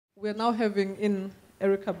We are now having in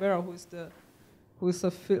Eric Kabera, who is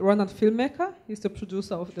a Rwandan filmmaker. He's the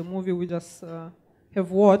producer of the movie we just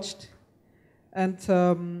have watched. And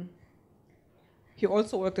he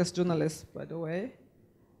also worked as journalist, by the way.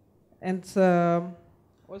 And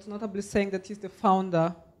also notably saying that he's the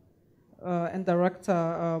founder and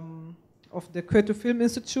director of the Kwetu Film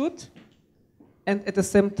Institute, and at the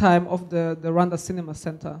same time of the Rwanda Cinema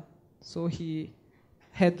Center. So he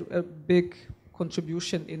had a big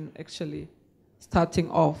contribution in actually starting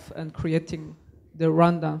off and creating the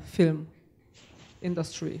Rwanda film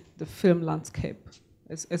industry, the film landscape,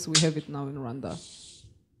 as we have it now in Rwanda.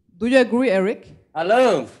 Do you agree, Eric?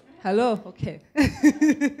 Hello. Hello, okay.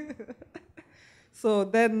 So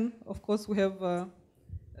then, of course, we have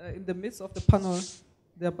in the midst of the panel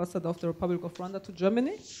the ambassador of the Republic of Rwanda to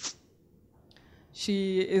Germany.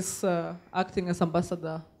 She is acting as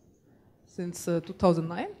ambassador since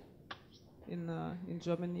 2009 in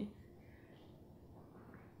Germany.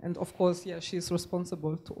 And of course, yeah, she is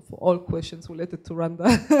responsible for all questions related to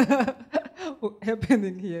Rwanda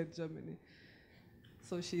happening here in Germany.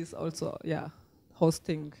 So she is also, yeah,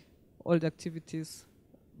 hosting all the activities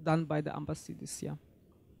done by the embassy this year.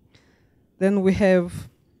 Then we have,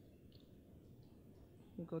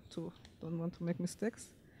 don't want to make mistakes,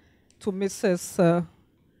 to Mrs.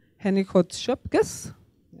 Hennicot Schoepges,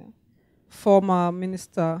 yeah, former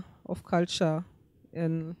Minister of Culture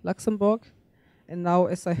in Luxembourg, and now,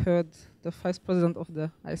 as I heard, the Vice President of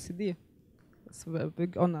the ICD. It's a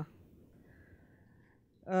big honor.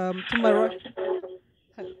 To my right,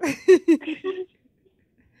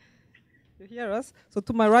 you hear us? So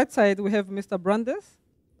to my right side, we have Mr. Brandes.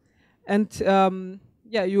 And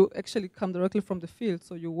yeah, you actually come directly from the field.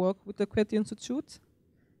 So you work with the Kwetu Institute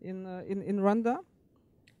in Rwanda.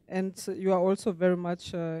 And you are also very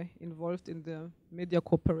much involved in the media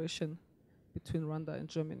cooperation between Rwanda and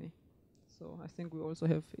Germany. So I think we also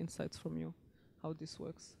have insights from you how this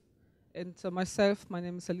works. And myself, my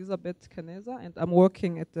name is Elisabeth Kaneza, and I'm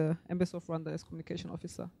working at the Embassy of Rwanda as communication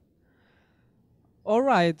officer. All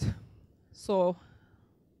right. So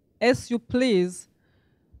as you please,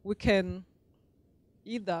 we can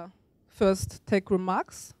either first take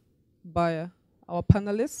remarks by our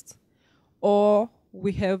panelists, or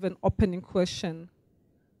we have an opening question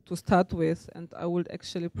to start with, and I would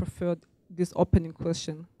actually prefer this opening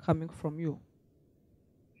question coming from you,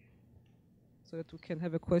 so that we can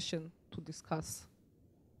have a question to discuss.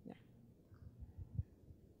 Yeah.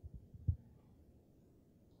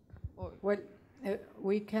 Well,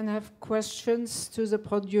 we can have questions to the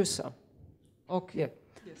producer. Okay. Yeah.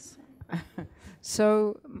 Yes.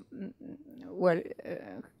 So, well,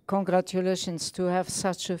 congratulations to have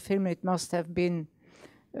such a film. It must have been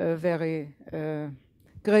a very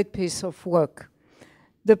great piece of work.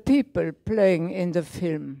 The people playing in the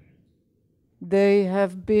film, they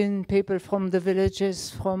have been people from the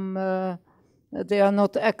villages, from, they are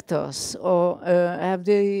not actors, or have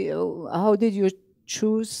they, how did you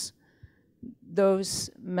choose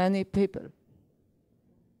those many people?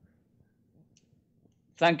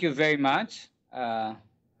 Thank you very much.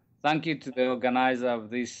 Thank you to the organizer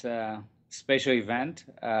of this special event.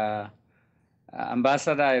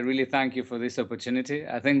 Ambassador, I really thank you for this opportunity.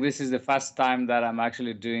 I think this is the first time that I'm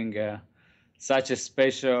actually doing such a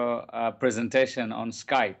special presentation on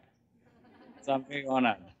Skype. So I'm very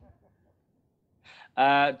honored.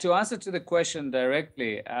 To answer to the question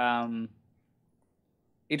directly,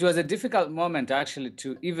 it was a difficult moment actually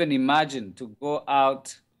to even imagine to go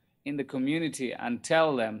out in the community and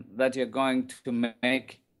tell them that you're going to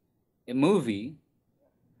make a movie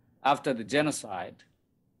after the genocide,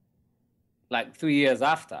 like 3 years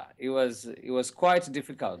after. It was quite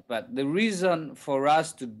difficult, but the reason for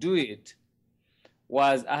us to do it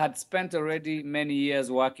was I had spent already many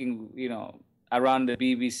years working, you know, around the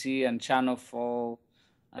BBC and Channel 4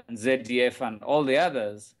 and ZDF and all the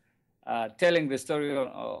others, telling the story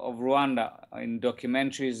of Rwanda in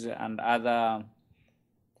documentaries and other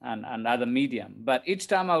medium. But each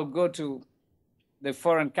time I would go to the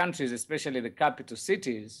foreign countries, especially the capital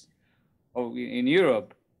cities in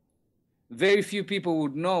Europe, very few people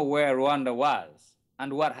would know where Rwanda was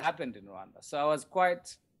and what happened in Rwanda. So I was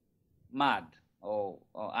quite mad or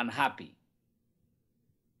unhappy.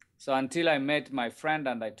 So until I met my friend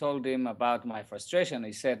and I told him about my frustration,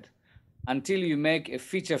 he said, until you make a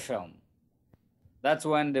feature film, that's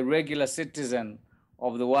when the regular citizen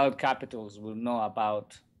of the world capitals will know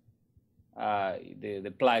about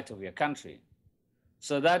the plight of your country.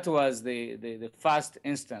 So that was the first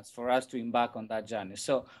instance for us to embark on that journey.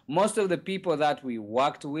 So most of the people that we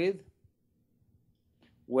worked with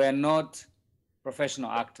were not professional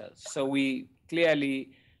actors. So we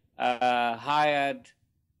clearly hired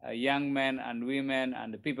young men and women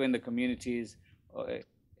and the people in the communities,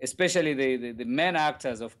 especially the men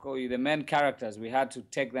actors, of course, the men characters. We had to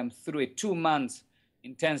take them through a 2 months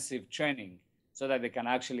intensive training so that they can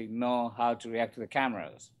actually know how to react to the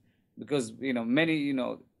cameras. Because, many,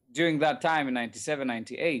 during that time in 97,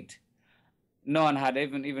 98, no one had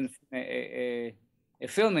even a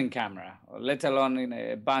filming camera, let alone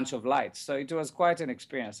a bunch of lights. So it was quite an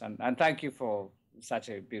experience. And thank you for such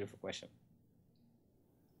a beautiful question.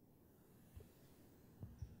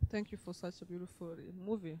 Thank you for such a beautiful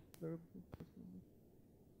movie. Very beautiful movie.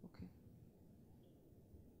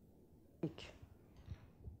 Okay.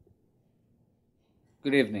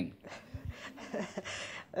 Good evening.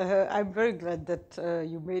 I'm very glad that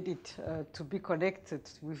you made it to be connected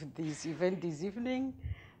with this event this evening.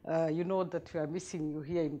 You know that we are missing you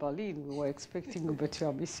here in Berlin. We were expecting you, but we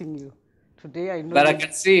are missing you. Today I know. But I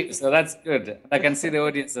can see you, so that's good. I can see the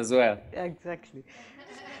audience as well. Exactly.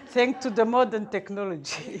 Thanks to the modern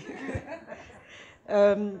technology.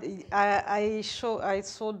 I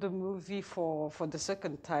saw the movie for the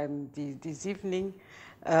second time this evening.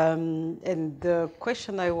 And the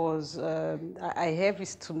question I have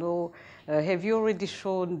is to know, have you already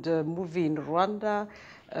shown the movie in Rwanda?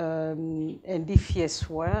 And if yes,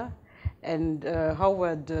 where? And how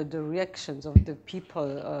were the reactions of the people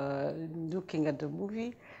looking at the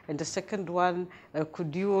movie? And the second one,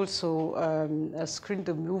 could you also screen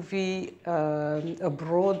the movie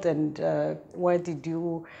abroad? And where did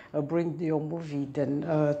you bring your movie then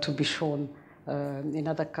to be shown in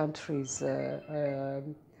other countries?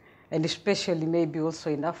 And especially maybe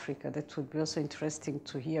also in Africa. That would be also interesting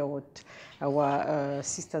to hear what our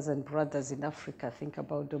sisters and brothers in Africa think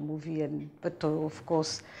about the movie, but of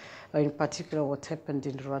course, in particular, what happened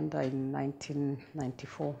in Rwanda in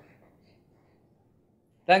 1994.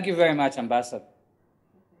 Thank you very much, Ambassador.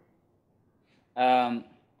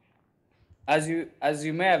 As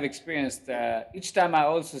you may have experienced, each time I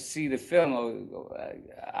also see the film,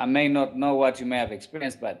 I may not know what you may have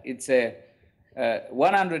experienced, but it's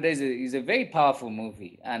 100 Days is a very powerful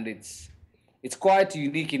movie, and it's quite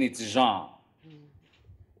unique in its genre,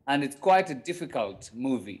 and it's quite a difficult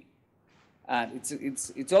movie, and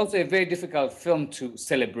it's also a very difficult film to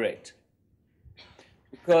celebrate,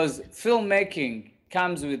 because filmmaking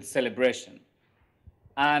comes with celebration,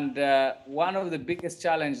 and one of the biggest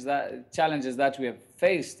challenges that we have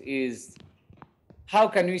faced is how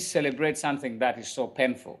can we celebrate something that is so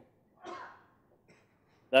painful?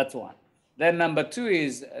 That's one. Then number two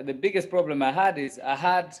is the biggest problem I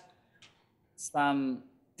had some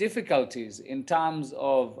difficulties in terms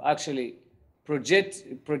of actually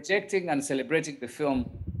projecting and celebrating the film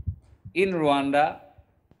in Rwanda,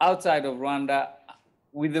 outside of Rwanda,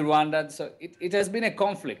 with the Rwandans. So it has been a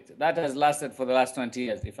conflict that has lasted for the last 20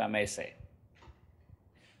 years, if I may say.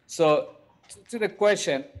 So to the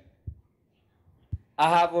question, I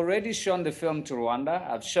have already shown the film to Rwanda.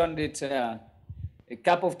 I've shown it a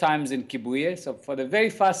couple of times in Kibuye. So for the very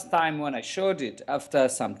first time when I showed it, after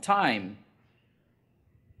some time,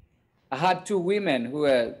 I had two women who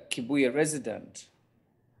were Kibuye resident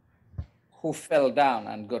who fell down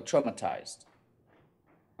and got traumatized.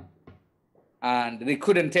 And they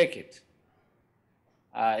couldn't take it,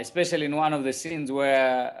 especially in one of the scenes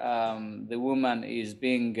where the woman is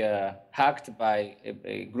being hacked by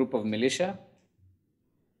a group of militia.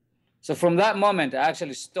 So from that moment, I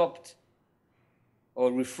actually stopped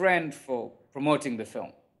or refrained for promoting the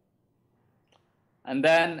film. And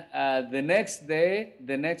then the next day,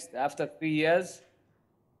 after 3 years,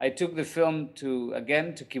 I took the film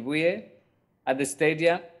again to Kibuye at the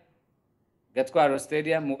stadium, Gatkwaro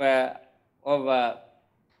Stadium, where over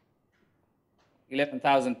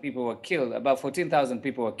 11,000 people were killed, about 14,000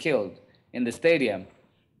 people were killed in the stadium.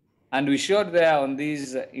 And we showed there on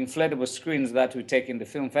these inflatable screens that we take in the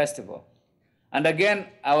film festival. And again,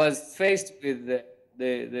 I was faced with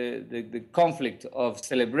the conflict of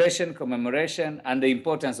celebration, commemoration, and the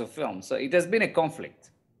importance of film. So it has been a conflict.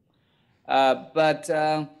 But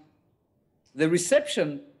the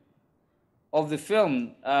reception of the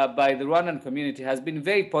film by the Rwandan community has been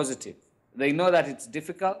very positive. They know that it's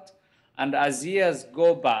difficult. And as years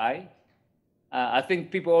go by, I think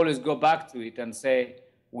people always go back to it and say,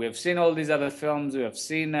 we have seen all these other films. We have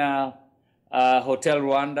seen Hotel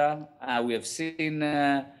Rwanda. We have seen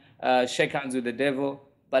Shake Hands with the Devil.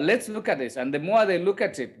 But let's look at this. And the more they look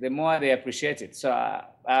at it, the more they appreciate it. So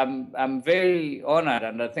I'm very honored.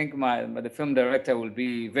 And I think the film director will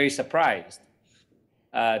be very surprised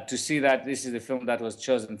to see that this is the film that was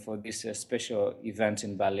chosen for this special event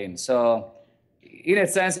in Berlin. So in a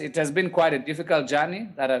sense, it has been quite a difficult journey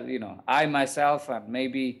that I myself and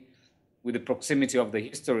maybe with the proximity of the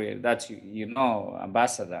history that you know,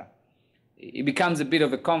 Ambassador, it becomes a bit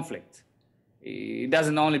of a conflict. It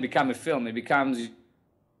doesn't only become a film, it becomes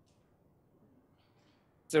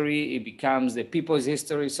history, it becomes the people's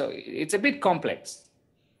history. So it's a bit complex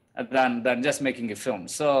than just making a film.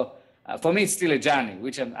 So for me, it's still a journey,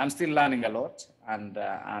 which I'm still learning a lot. And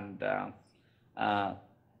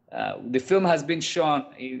the film has been shown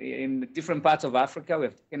in different parts of Africa.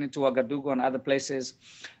 We've taken it to Ouagadougou and other places.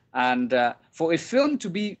 And for a film to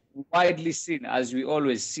be widely seen, as we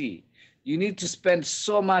always see, you need to spend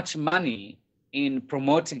so much money in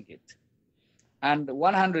promoting it. And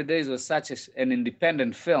 100 Days was such an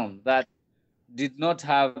independent film that did not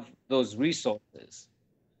have those resources.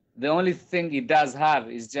 The only thing it does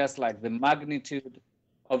have is just like the magnitude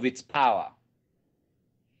of its power.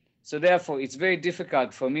 So therefore, it's very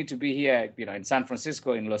difficult for me to be here, you know, in San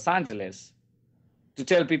Francisco, in Los Angeles, to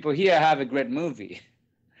tell people, here, I have a great movie.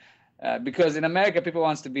 Because in America, people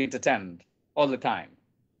want to be entertained all the time.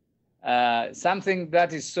 Something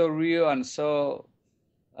that is so real and so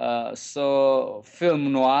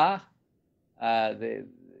film noir,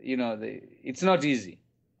 it's not easy.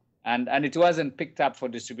 And it wasn't picked up for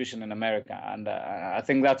distribution in America. And I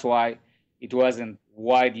think that's why it wasn't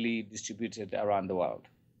widely distributed around the world.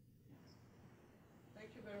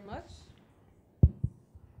 Thank you very much.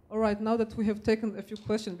 All right, now that we have taken a few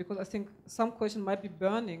questions, because I think some questions might be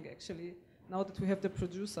burning, actually, now that we have the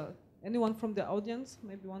producer. Anyone from the audience?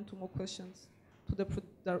 Maybe 1, 2 more questions to the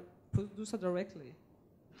producer directly.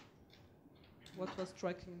 What was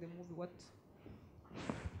striking the movie? What?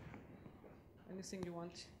 Anything you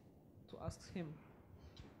want to ask him?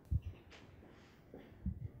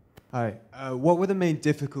 Hi. What were the main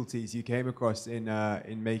difficulties you came across in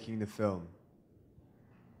making the film?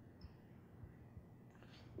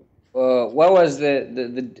 What was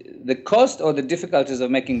the cost or the difficulties of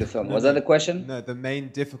making the film? Was that the question? No, the main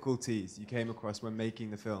difficulties you came across when making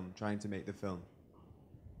the film, trying to make the film.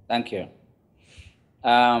 Thank you.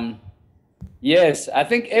 Yes, I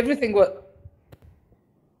think everything was...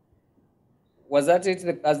 Was that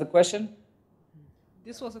it as the question?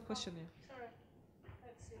 This was a question, yeah. Sorry,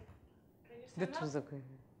 let's see. Can you stand That was a question.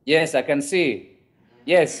 Yes, I can see.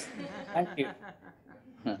 Yes, thank you.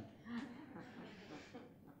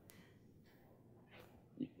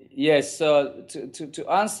 Yes, so to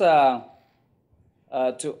answer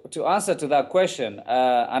to that question,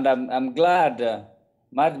 and I'm glad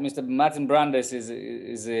Mr. Martin Brandes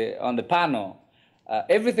is on the panel.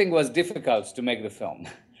 Everything was difficult to make the film,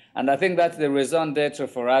 and I think that's the raison d'être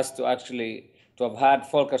for us to actually have had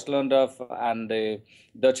Volker Schlondorf and the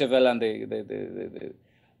Deutsche Welle and the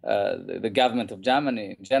government of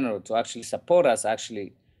Germany in general to actually support us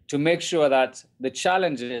to make sure that the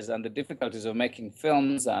challenges and the difficulties of making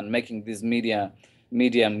films and making these medium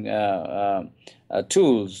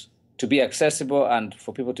tools to be accessible and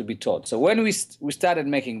for people to be taught. So when we started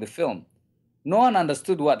making the film, no one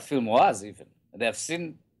understood what film was even. They have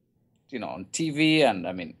seen, on TV, and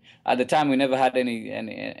I mean, at the time we never had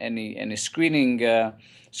any screening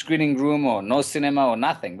room or no cinema or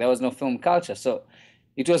nothing. There was no film culture. So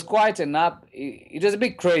it was quite it was a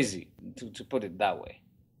bit crazy, to put it that way.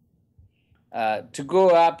 To go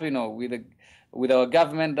up, with our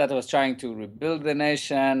government that was trying to rebuild the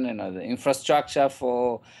nation, the infrastructure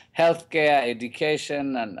for healthcare,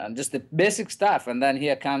 education, and just the basic stuff. And then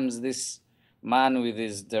here comes this man with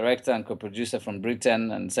his director and co-producer from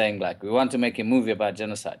Britain and saying, like, we want to make a movie about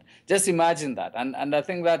genocide. Just imagine that. And I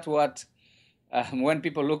think that's what, when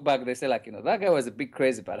people look back, they say, like, that guy was a bit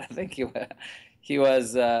crazy, but I think he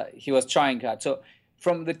was trying hard. So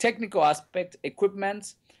from the technical aspect,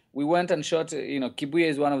 equipment, we went and shot, Kibuye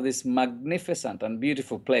is one of these magnificent and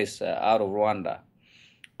beautiful places out of Rwanda.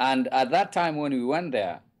 And at that time when we went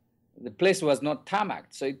there, the place was not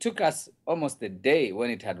tarmacked. So it took us almost a day when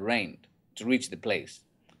it had rained to reach the place.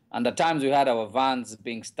 And at times we had our vans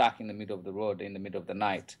being stuck in the middle of the road in the middle of the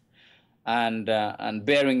night. And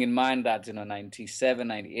bearing in mind that, 97,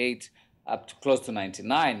 98, up to close to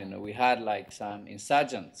 99, we had like some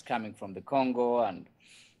insurgents coming from the Congo, and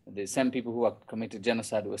the same people who had committed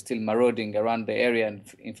genocide were still marauding around the area and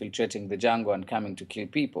infiltrating the jungle and coming to kill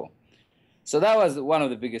people. So that was one of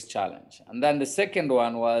the biggest challenges. And then the second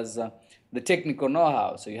one was the technical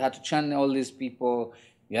know-how. So you had to train all these people,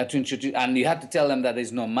 you had to introduce, and you had to tell them that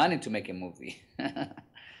there's no money to make a movie.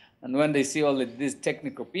 And when they see all these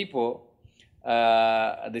technical people,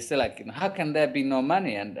 they say, like, how can there be no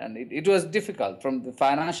money? And it was difficult from the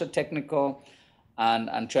financial, technical,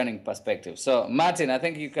 and training perspective. So Martin, I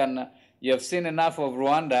think you have seen enough of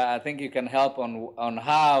Rwanda. I think you can help on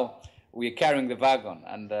how we're carrying the wagon,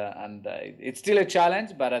 and it's still a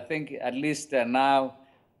challenge. But I think at least now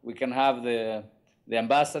we can have the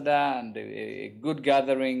ambassador and a good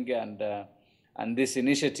gathering, and this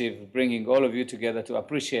initiative bringing all of you together to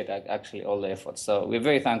appreciate actually all the efforts. So we're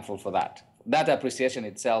very thankful for that. That appreciation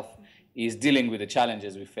itself is dealing with the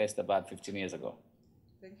challenges we faced about 15 years ago.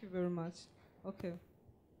 Thank you very much. Okay.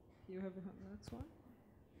 You have the next one?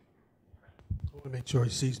 I want to make sure he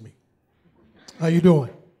sees me. How you doing?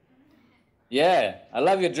 Yeah, I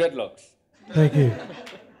love your dreadlocks. Thank you.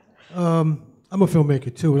 I'm a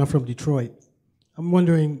filmmaker too, and I'm from Detroit. I'm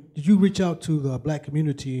wondering, did you reach out to the black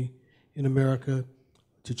community in America,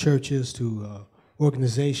 to churches, to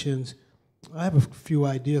organizations? I have a few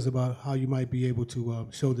ideas about how you might be able to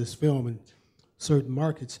show this film in certain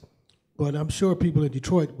markets, but I'm sure people in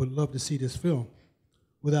Detroit would love to see this film,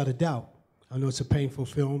 without a doubt. I know it's a painful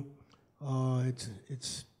film.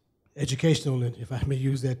 It's educational, if I may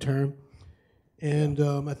use that term. And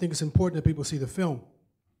I think it's important that people see the film.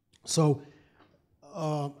 So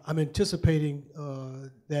I'm anticipating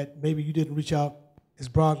that maybe you didn't reach out as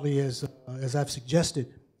broadly as I've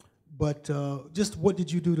suggested, but just what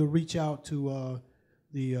did you do to reach out to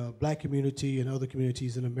the black community and other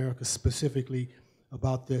communities in America specifically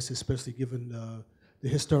about this, especially given the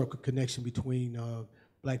historical connection between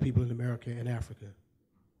black people in America and Africa?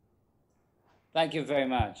 Thank you very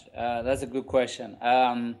much. That's a good question.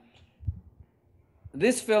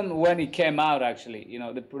 This film, when it came out, actually, you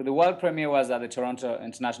know, the world premiere was at the Toronto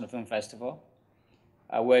International Film Festival,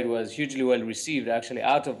 where it was hugely well received. Actually,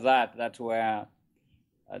 out of that, that's where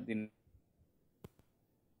the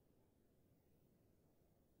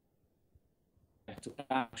to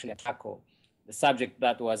actually tackle the subject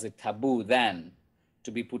that was a taboo then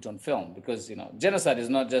to be put on film, because, you know, genocide is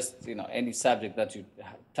not just, you know, any subject that you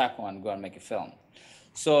tackle and go and make a film.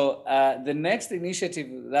 So the next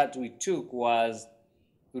initiative that we took was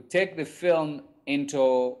to take the film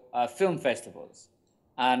into film festivals.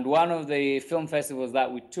 And one of the film festivals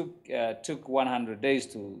that we took 100 days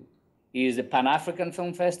to is the Pan-African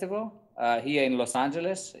Film Festival here in Los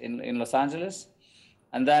Angeles, in Los Angeles.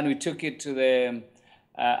 And then we took it to the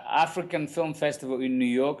African Film Festival in New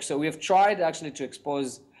York. So we have tried actually to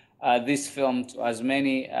expose this film to as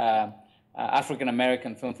many African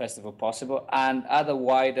American film festival possible and other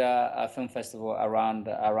wider film festival around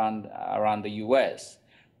the US.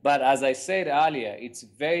 But as I said earlier, it's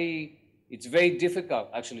very difficult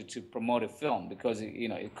actually to promote a film because, you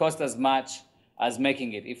know, it costs as much as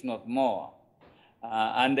making it, if not more.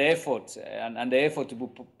 And the effort to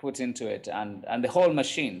put into it and the whole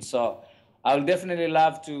machine. So I would definitely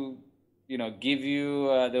love to, you know, give you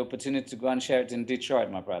the opportunity to go and share it in Detroit,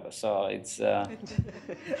 my brother. So it's. You're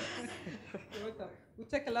welcome. We'll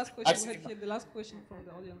take a last question. We had here the last question from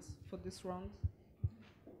the audience for this round.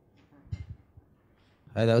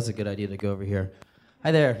 Hi, that was a good idea to go over here.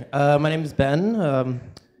 Hi there. My name is Ben.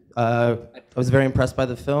 I was very impressed by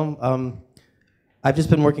the film. I've just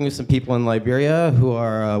been working with some people in Liberia who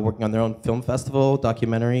are working on their own film festival,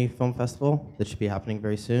 documentary film festival, that should be happening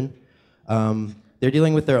very soon. They're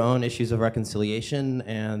dealing with their own issues of reconciliation,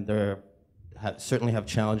 and they certainly have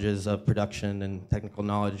challenges of production and technical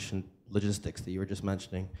knowledge and logistics that you were just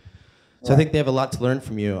mentioning. So I think they have a lot to learn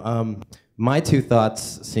from you. My two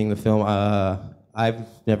thoughts seeing the film, I've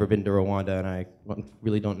never been to Rwanda, and I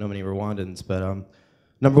really don't know many Rwandans, but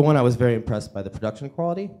number one, I was very impressed by the production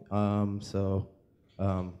quality.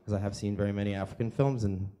 Because I have seen very many African films,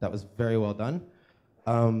 and that was very well done.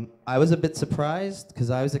 I was a bit surprised because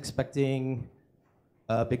I was expecting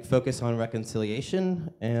a big focus on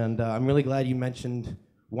reconciliation, and I'm really glad you mentioned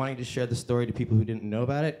wanting to share the story to people who didn't know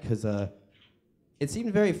about it, because it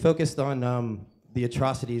seemed very focused on the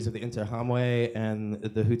atrocities of the Interahamwe and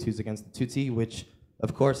the Hutus against the Tutsi, which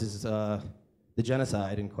of course is the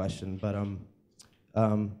genocide in question, but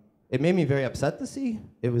it made me very upset to see.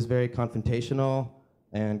 It was very confrontational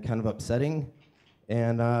and kind of upsetting.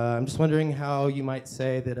 And I'm just wondering how you might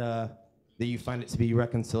say that that you find it to be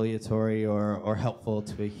reconciliatory or helpful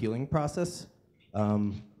to a healing process.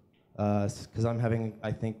 Because I'm having,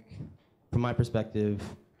 I think, from my perspective,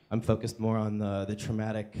 I'm focused more on the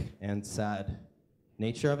traumatic and sad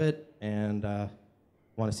nature of it, and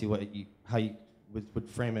want to see how you would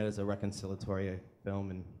frame it as a reconciliatory film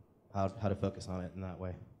and how to focus on it in that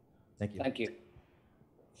way. Thank you. Thank you.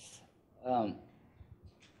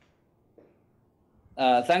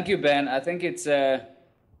 Thank you, Ben. I think it's a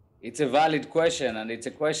valid question, and it's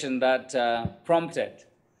a question that prompted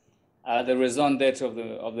the raison d'etre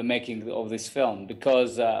of the making of this film,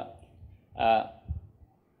 because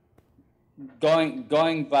going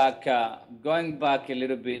back a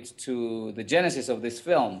little bit to the genesis of this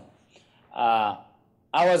film, I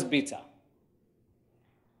was bitter.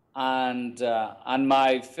 And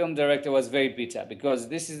my film director was very bitter because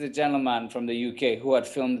this is the gentleman from the UK who had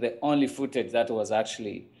filmed the only footage that was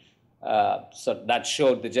actually that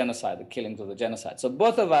showed the genocide, the killings of the genocide. So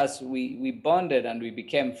both of us, we bonded and we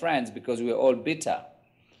became friends because we were all bitter,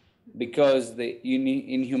 because the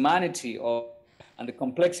inhumanity and the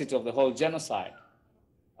complexity of the whole genocide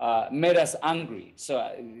made us angry.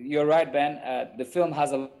 So you're right, Ben. The film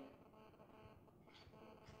has a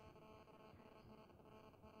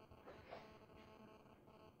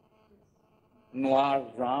noir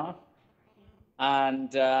genre,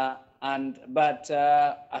 but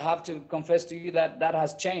I have to confess to you that that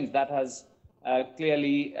has changed. That has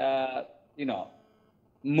clearly,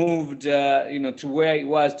 moved, to where it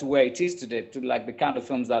was to where it is today, to like the kind of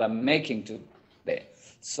films that I'm making today.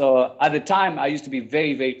 So at the time, I used to be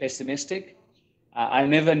very, very pessimistic. I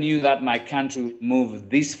never knew that my country would move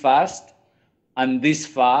this fast and this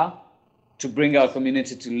far to bring our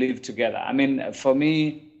community to live together. I mean, for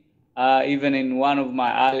me, even in one of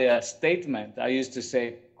my earlier statements, I used to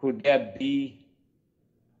say, could there be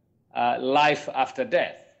life after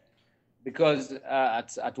death? Because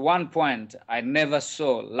at one point, I never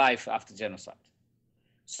saw life after genocide.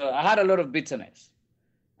 So I had a lot of bitterness.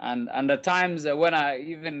 And at times when I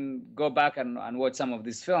even go back and watch some of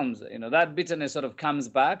these films, that bitterness sort of comes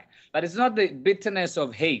back. But it's not the bitterness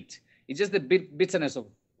of hate. It's just the bitterness of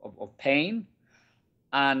pain.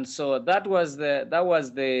 And so that was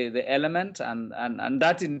the element, and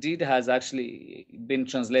that indeed has actually been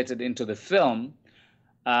translated into the film.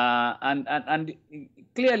 And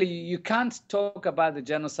clearly, you can't talk about the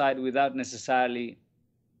genocide without necessarily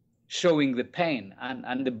showing the pain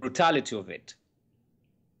and the brutality of it.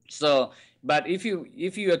 So, but if you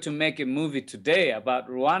were to make a movie today about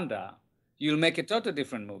Rwanda, you'll make a totally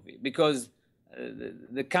different movie, because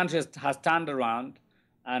the country has turnn around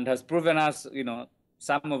and has proven us,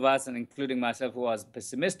 some of us, and including myself, who was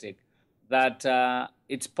pessimistic, that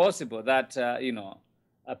it's possible that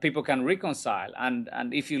people can reconcile.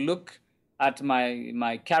 And if you look at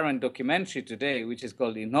my current documentary today, which is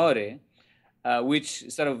called Intore,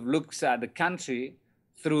 which sort of looks at the country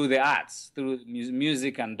through the arts, through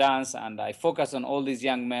music and dance, and I focus on all these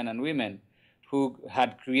young men and women who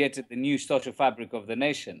had created the new social fabric of the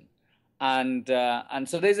nation, and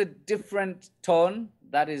so there's a different tone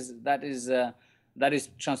that is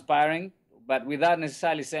transpiring, but without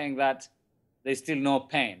necessarily saying that there's still no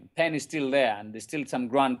pain. Pain is still there, and there's still some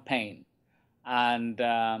grand pain, and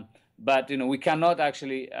but we cannot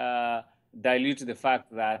actually dilute the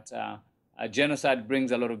fact that genocide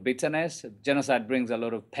brings a lot of bitterness, genocide brings a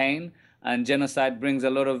lot of pain, and genocide brings a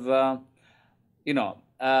lot of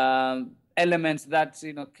elements that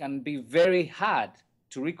can be very hard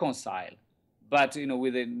to reconcile. But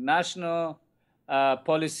with a national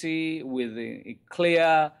policy, with a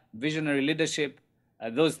clear visionary leadership,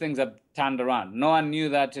 those things have turned around. No one knew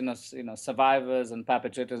that survivors and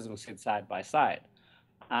perpetrators will sit side by side,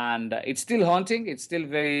 and it's still haunting. It's still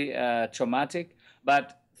very traumatic.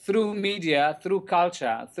 But through media, through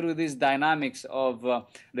culture, through these dynamics of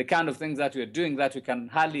the kind of things that we're doing, that we can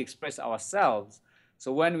hardly express ourselves.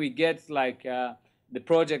 So when we get like the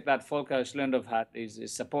project that Volker Schlendorf had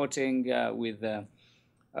is supporting with,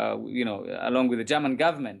 along with the German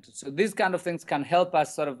government. So these kind of things can help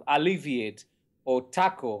us sort of alleviate or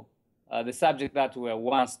tackle the subject that were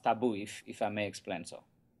once taboo, if I may explain so.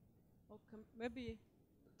 Okay, maybe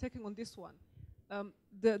taking on this one.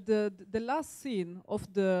 The last scene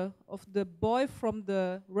of the boy from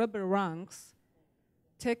the rebel ranks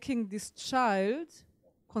taking this child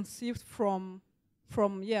conceived from a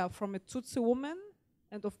Tutsi woman,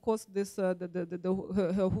 and of course this her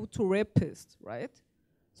Hutu rapist, right?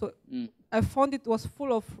 So I found it was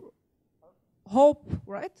full of hope,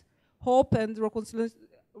 right? Hope and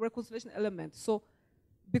reconciliation element. So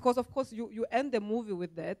because of course you end the movie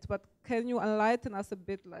with that, but can you enlighten us a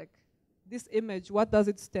bit, like, this image, what does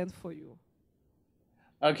it stand for you?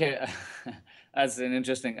 Okay, that's an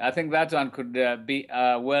interesting. I think that one could be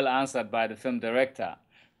well answered by the film director,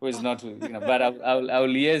 who is not, but I'll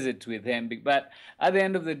liaise it with him. But at the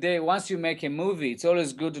end of the day, once you make a movie, it's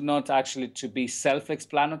always good not actually to be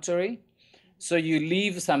self-explanatory. So you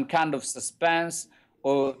leave some kind of suspense,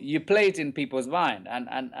 or you play it in people's mind.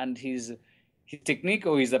 And his technique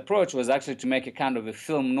or his approach was actually to make a kind of a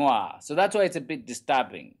film noir. So that's why it's a bit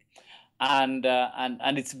disturbing. And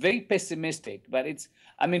it's very pessimistic, but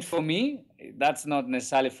for me, that's not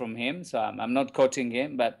necessarily from him, so I'm not quoting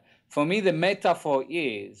him, but for me, the metaphor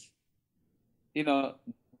is,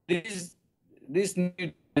 this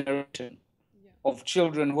new generation of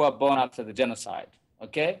children who are born after the genocide,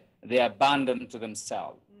 okay? they're abandoned to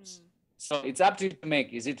themselves. So it's up to you to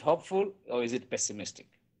make, is it hopeful or is it pessimistic?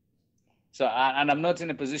 So, and I'm not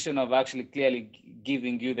in a position of actually clearly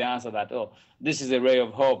giving you the answer that, oh, this is a ray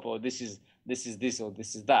of hope, or this is this, or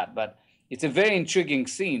this is that. But it's a very intriguing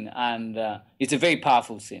scene, and it's a very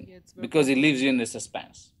powerful scene, because it leaves you in the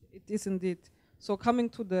suspense. It is indeed. So coming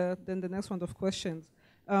to the next round of questions,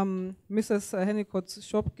 Mrs. Hennicot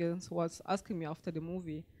Schoepges was asking me after the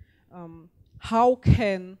movie, how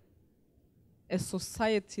can a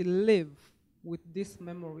society live with this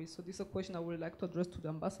memory? So this is a question I would like to address to the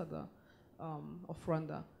ambassador of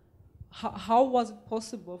Rwanda. How was it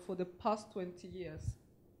possible for the past 20 years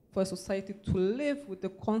for a society to live with the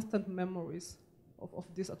constant memories of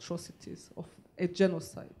these atrocities, of a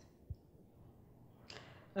genocide?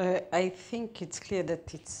 I think it's clear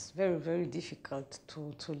that it's very, very difficult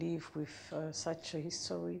to live with such a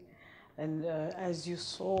history. And as you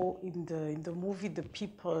saw in the movie, the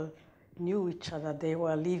people knew each other. They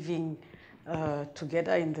were living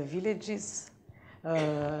together in the villages.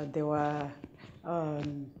 They were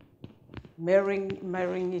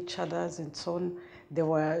marrying each other and so on. They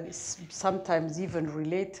were sometimes even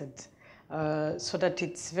related, so that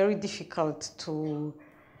it's very difficult to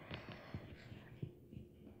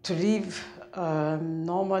live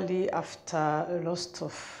normally after a loss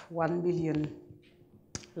of 1 million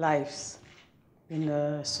lives in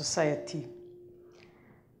a society.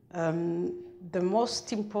 The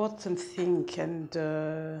most important thing, and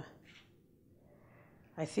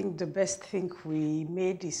I think the best thing we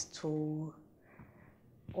made is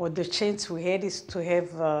or the change we had is to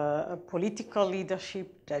have a political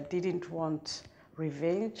leadership that didn't want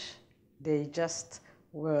revenge. They just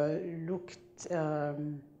looked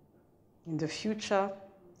in the future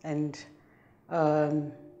and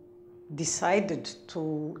decided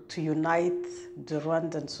to unite the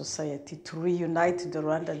Rwandan society, to reunite the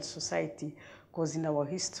Rwandan society, because in our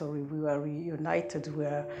history we were reunited, we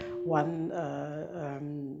were one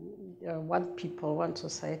people, one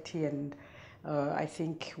society, and I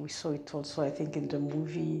think we saw it also, I think in the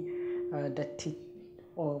movie, that it,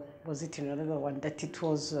 or was it in another one, that it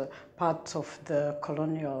was part of the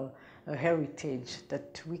colonial heritage,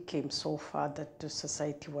 that we came so far that the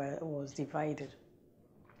society was divided.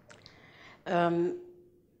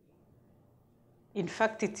 In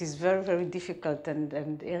fact, it is very, very difficult,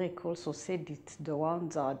 and Eric also said it, the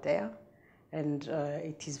wounds are there, and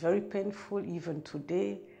it is very painful even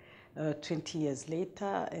today, 20 years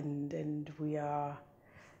later, and we are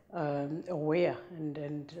aware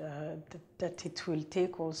that it will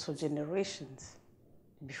take also generations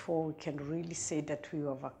before we can really say that we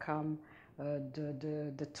overcome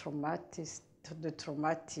the traumatic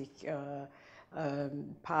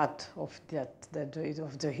part of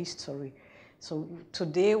the history. So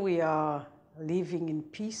today we are living in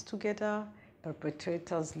peace together,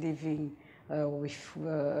 perpetrators living with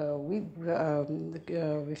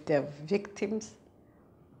their victims.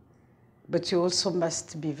 But you also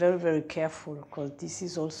must be very, very careful, because this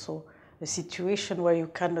is also a situation where you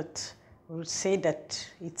cannot say that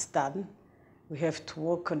it's done. We have to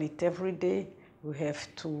work on it every day. We have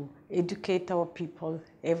to educate our people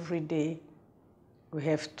every day. We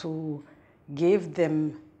have to give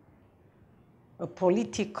them a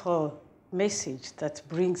political message that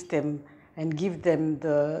brings them and give them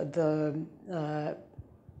the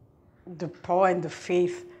power and the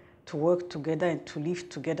faith to work together and to live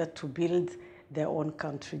together to build their own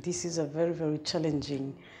country. This is a very, very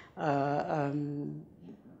challenging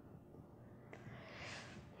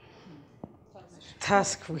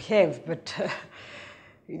task we have, but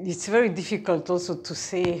it's very difficult also to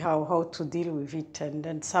say how to deal with it,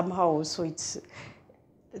 and somehow also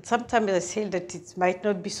sometimes I say that it might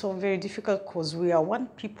not be so very difficult because we are one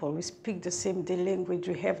people. We speak the same language.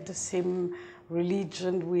 We have the same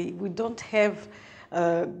religion. We don't have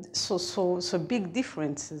so big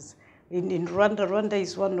differences. In Rwanda, Rwanda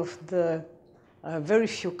is one of the very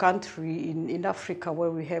few countries in Africa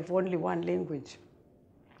where we have only one language.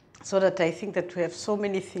 So that I think that we have so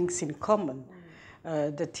many things in common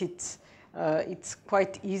that it's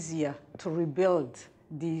quite easier to rebuild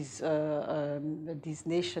these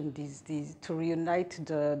nations, to reunite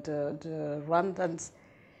the Rwandans,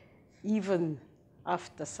 even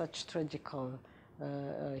after such tragical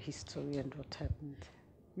history and what happened.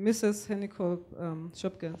 Mrs. Hennicot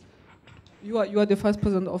Schoepges, you are the vice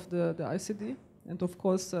president of the ICD, and of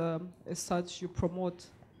course, as such, you promote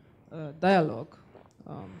dialogue,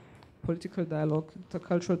 political dialogue,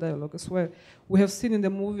 intercultural dialogue as well. We have seen in the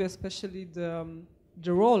movie, especially the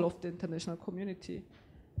role of the international community.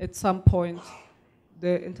 At some point,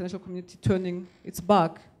 the international community turning its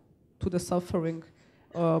back to the suffering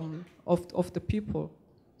of the people.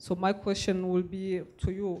 So my question will be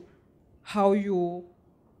to you, how you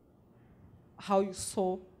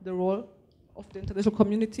saw the role of the international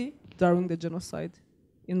community during the genocide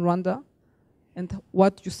in Rwanda, and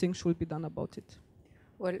what you think should be done about it.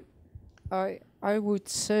 Well, I would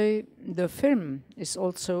say the film is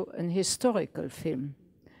also an historical film,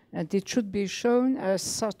 and it should be shown as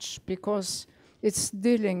such because it's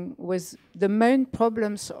dealing with the main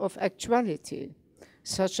problems of actuality,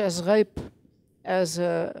 such as rape as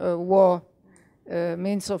a war,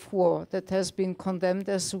 means of war that has been condemned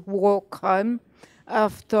as war crime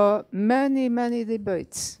after many, many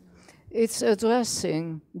debates. It's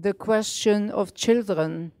addressing the question of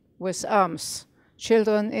children with arms,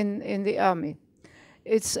 children in the army.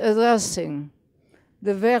 It's addressing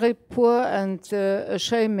the very poor and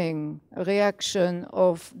shaming reaction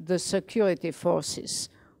of the security forces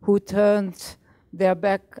who turned their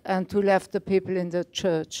back and who left the people in the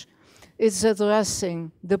church. It's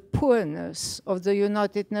addressing the poorness of the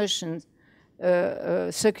United Nations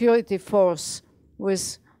security force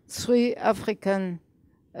with 3 African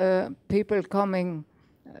people coming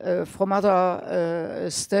from other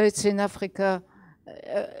states in Africa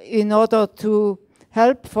in order to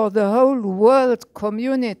help for the whole world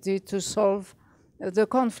community to solve the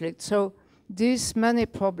conflict. So these many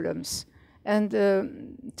problems. And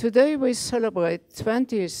today we celebrate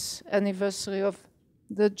 20th anniversary of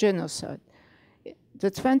the genocide.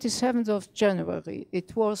 The 27th of January,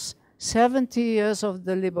 it was 70 years of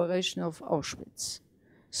the liberation of Auschwitz.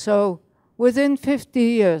 So within 50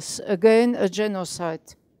 years, again, a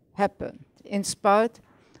genocide happened, in spite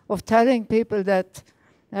of telling people that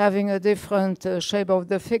having a different shape of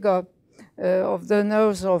the figure, of the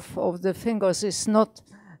nose, of the fingers is not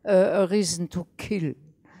a reason to kill.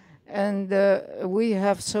 And we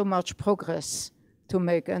have so much progress to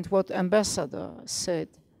make. And what Ambassador said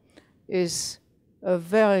is a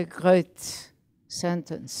very great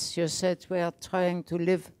sentence. You said we are trying to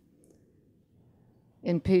live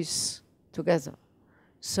in peace together.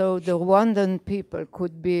 So the Rwandan people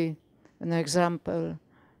could be an example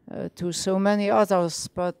to so many others,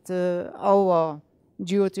 but our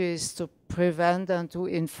duty is to prevent and to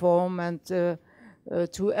inform and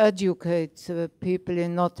to educate people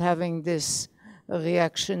in not having this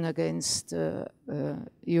reaction against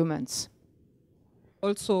humans.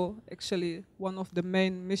 Also, actually, one of the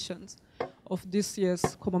main missions of this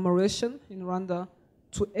year's commemoration in Rwanda,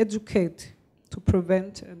 to educate, to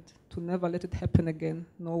prevent, and to never let it happen again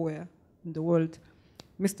nowhere in the world.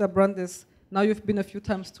 Mr. Brandes, now you've been a few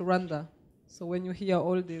times to Rwanda, so when you hear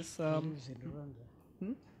all this... he lives in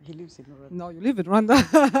Rwanda. He lives in Rwanda. No, you live in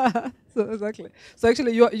Rwanda. So exactly. So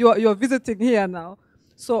actually, you're visiting here now.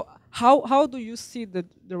 So how do you see the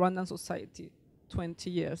Rwandan society 20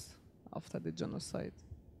 years after the genocide?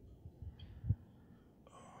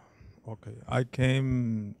 Okay, I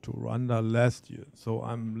came to Rwanda last year, so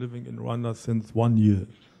I'm living in Rwanda since 1 year.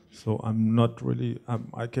 So I'm not really,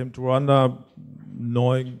 I came to Rwanda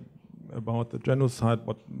knowing about the genocide,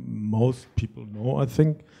 what most people know, I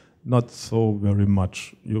think, not so very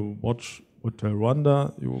much. You watch Hotel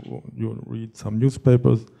Rwanda, you read some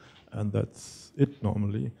newspapers, and that's it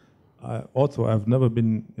normally. I've never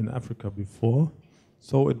been in Africa before,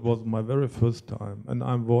 so it was my very first time, and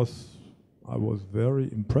I was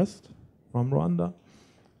very impressed from Rwanda.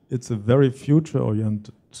 It's a very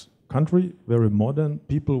future-oriented country, very modern.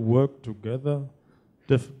 People work together,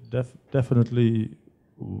 definitely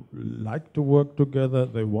like to work together.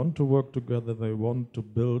 They want to work together. They want to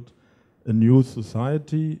build a new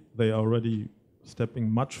society. They are already stepping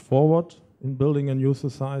much forward in building a new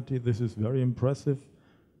society. This is very impressive.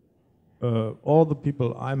 All the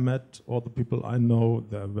people I met, all the people I know,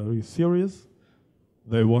 they're very serious.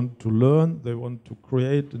 They want to learn. They want to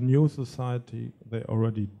create a new society. They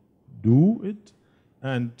already do it.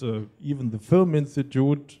 And even the Film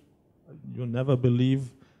Institute, you never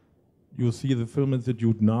believe you see the Film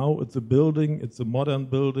Institute now. It's a building. It's a modern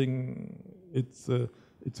building. It's a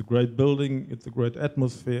great building. It's a great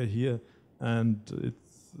atmosphere here. And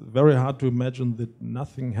it's very hard to imagine that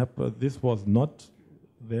nothing happened. This was not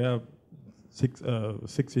there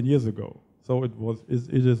 16 years ago. So it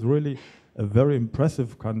is really a very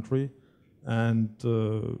impressive country. And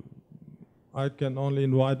I can only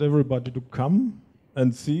invite everybody to come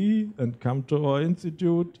and see and come to our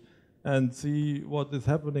institute and see what is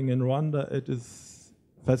happening in Rwanda. It is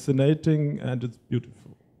fascinating and it's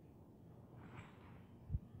beautiful.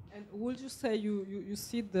 And would you say you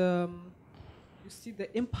see the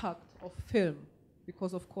impact of film?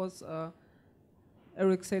 Because of course,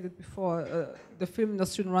 Eric said it before, the film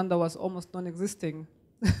industry in Rwanda was almost non-existing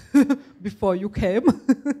before you came.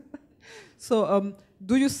 So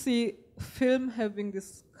do you see film having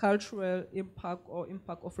this cultural impact or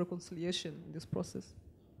impact of reconciliation in this process?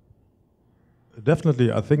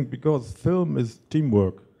 Definitely, I think because film is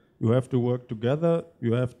teamwork. You have to work together,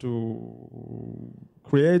 you have to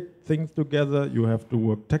create things together, you have to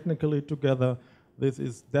work technically together. This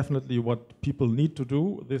is definitely what people need to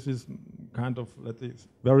do. This is kind of, let's say,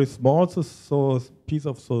 very small piece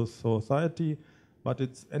of society, but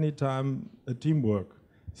it's anytime a teamwork.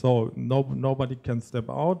 So nobody can step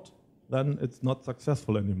out, then it's not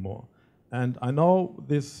successful anymore. And I know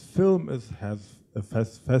this film has a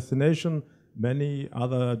fascination many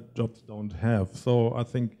other jobs don't have. So I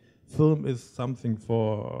think film is something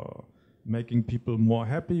for making people more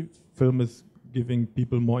happy. Film is giving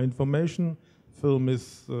people more information. Film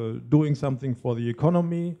is doing something for the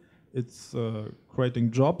economy. It's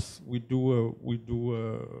creating jobs. We do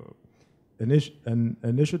an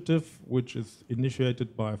initiative which is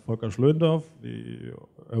initiated by Volker Schlöndorff, the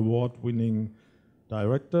award-winning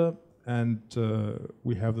director, and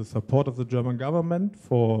we have the support of the German government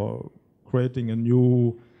for creating a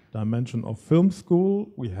new dimension of film school.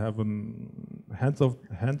 We have a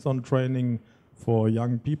hands-on training for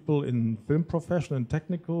young people in film profession and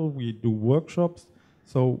technical. We do workshops.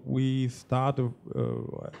 So we start a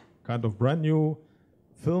kind of brand new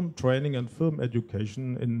film training and film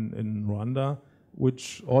education in Rwanda,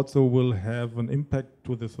 which also will have an impact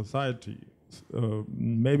to the society.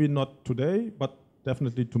 Maybe not today, but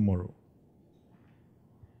definitely tomorrow.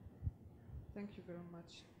 Thank you very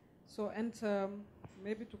much. So, and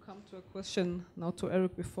maybe to come to a question now to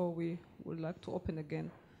Eric before we would like to open again,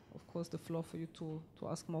 of course, the floor for you to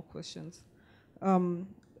ask more questions.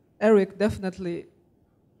 Eric, definitely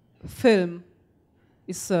film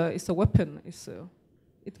is a weapon.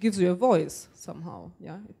 It gives you a voice somehow.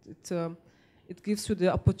 Yeah, it gives you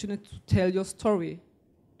the opportunity to tell your story,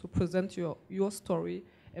 to present your story,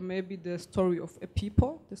 and maybe the story of a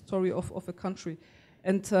people, the story of a country.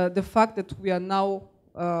 And the fact that we are now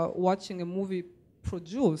watching a movie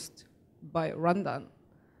produced by Rwandan,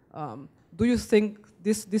 do you think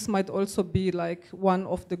this might also be like one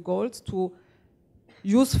of the goals, to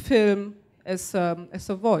use film as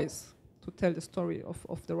a voice to tell the story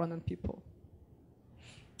of the Rwandan people?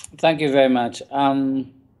 Thank you very much.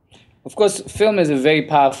 Of course, film is a very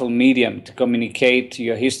powerful medium to communicate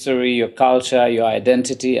your history, your culture, your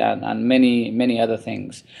identity, and many other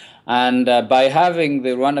things. And by having the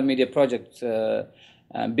Rwanda Media Project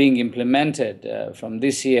being implemented from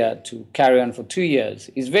this year to carry on for 2 years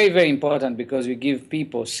is very, very important, because you give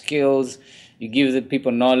people skills, you give the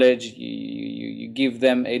people knowledge, you give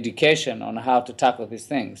them education on how to tackle these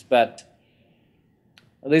things. But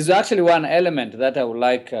there's actually one element that I would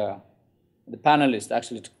like the panelists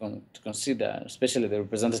actually to consider, especially the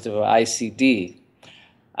representative of ICD,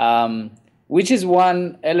 which is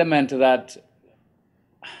one element that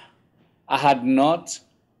I had not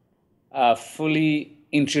fully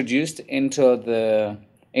introduced into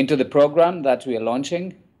the program that we are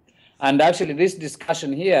launching. And actually this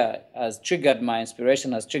discussion here has triggered my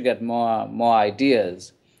inspiration, has triggered more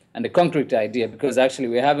ideas, and a concrete idea, because actually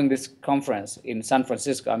we're having this conference in San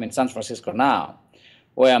Francisco. I'm in San Francisco now,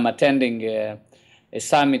 where I'm attending a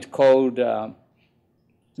summit called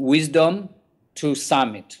Wisdom to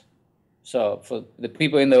Summit. So for the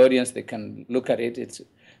people in the audience, they can look at it. It's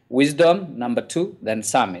Wisdom, number 2, then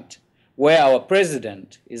Summit, where our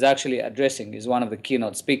president is actually addressing, is one of the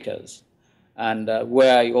keynote speakers, and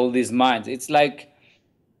where all these minds, it's like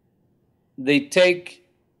they take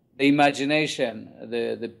the imagination,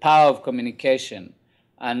 the power of communication,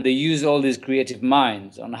 and they use all these creative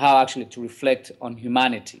minds on how actually to reflect on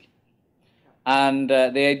humanity. And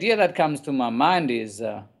the idea that comes to my mind is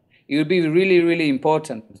it would be really, really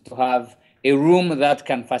important to have a room that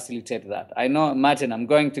can facilitate that. I know, Martin, I'm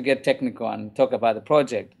going to get technical and talk about the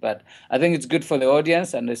project, but I think it's good for the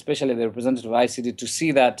audience, and especially the representative of ICD, to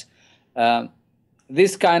see that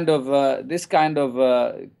this kind of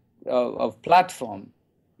platform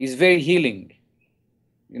is very healing.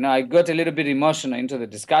 You know, I got a little bit emotional into the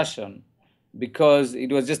discussion because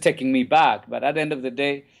it was just taking me back. But at the end of the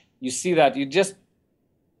day, you see that we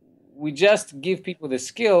just give people the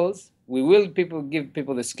skills. We will give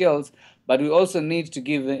people the skills, but we also need to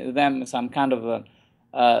give them some kind of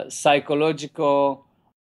a psychological,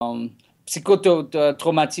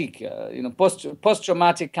 psychotraumatic,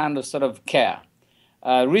 post-traumatic kind of sort of care.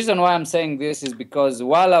 Reason why I'm saying this is because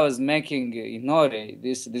while I was making Inore,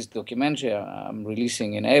 this documentary I'm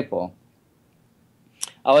releasing in April,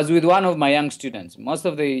 I was with one of my young students. Most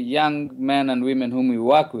of the young men and women whom we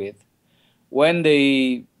work with, when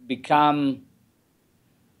they become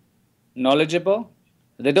knowledgeable.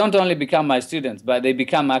 They don't only become my students, but they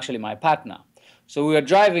become actually my partner. So we were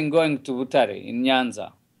driving going to Butare in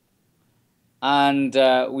Nyanza. And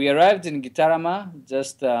we arrived in Gitarama,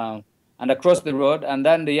 and across the road, and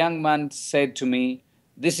then the young man said to me,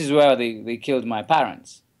 this is where they killed my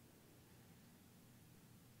parents.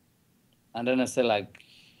 And then I said, like,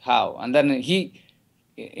 how? And then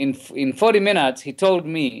in 40 minutes, he told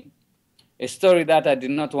me a story that I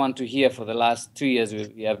did not want to hear for the last 2 years.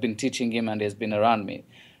 We have been teaching him, and he has been around me.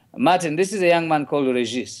 Martin, this is a young man called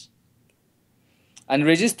Regis. And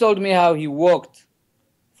Regis told me how he walked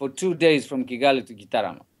for 2 days from Kigali to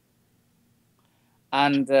Gitarama.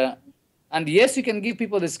 And yes, you can give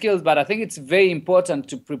people the skills, but I think it's very important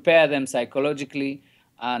to prepare them psychologically.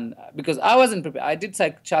 And because I wasn't prepared, I did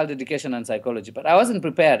child education and psychology, but I wasn't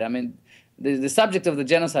prepared. I mean, the subject of the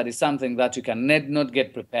genocide is something that you can not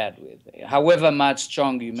get prepared with, however much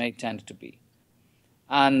strong you may tend to be.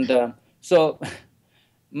 And so,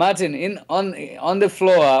 Martin, on the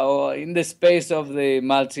floor or in the space of the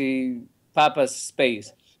multi-purpose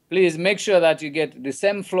space, please make sure that you get the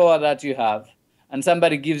same floor that you have, and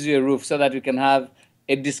somebody gives you a roof so that we can have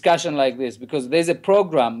a discussion like this, because there's a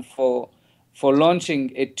program for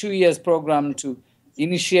launching a 2 years program to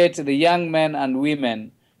initiate the young men and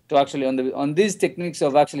women to actually on these techniques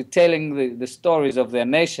of actually telling the stories of their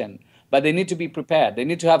nation. But they need to be prepared. They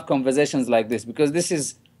need to have conversations like this, because this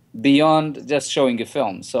is beyond just showing a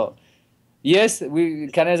film. So yes,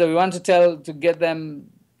 Kaneza, we want to get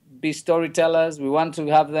them be storytellers. We want to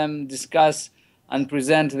have them discuss and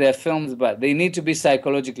present their films, but they need to be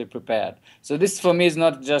psychologically prepared. So this, for me, is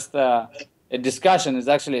not just a discussion. It's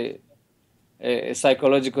actually a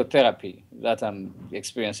psychological therapy that I'm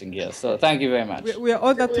experiencing here. So thank you very much. We are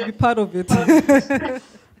honored to be part of it.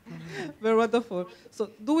 Very wonderful.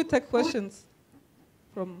 So do we take questions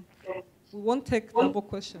from? We won't take double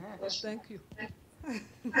questions. Thank you.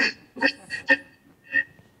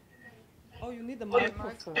 Oh, you need a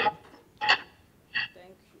microphone. Thank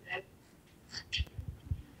you.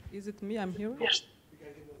 Is it me I'm hearing? Okay,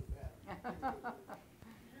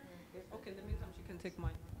 in the meantime, she can take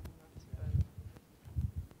mine.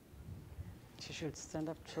 She should stand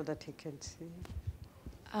up so that he can see.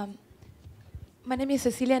 My name is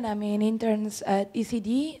Cecilia, and I'm an intern at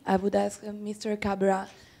ECD. I would ask Mr. Kabera,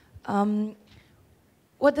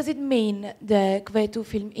 what does it mean, the Kwetu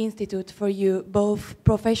Film Institute, for you, both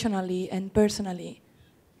professionally and personally?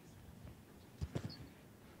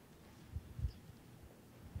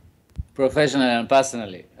 Professionally and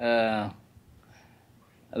personally. That's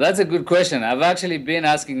a good question. I've actually been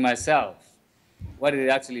asking myself what it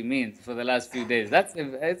actually means for the last few days.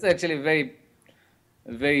 It's actually a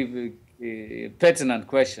very pertinent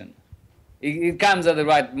question. It comes at the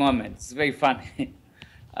right moment. It's very funny.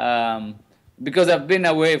 Because I've been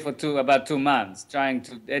away for about 2 months trying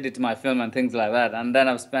to edit my film and things like that. And then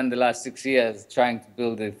I've spent the last 6 years trying to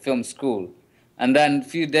build a film school. And then a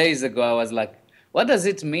few days ago, I was like, what does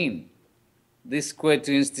it mean? This Kwetu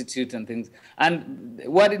Institute and things. And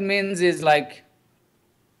what it means is like,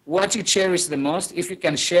 what you cherish the most, if you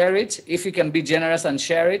can share it, if you can be generous and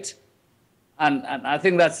share it. And I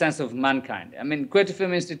think that sense of mankind. I mean, Kwetu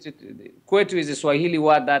Film Institute, Kwetu is a Swahili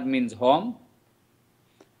word that means home.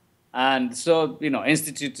 And so, you know,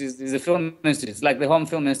 institute is a film institute. It's like the Home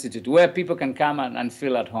Film Institute, where people can come and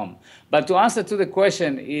feel at home. But to answer to the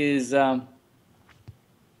question is,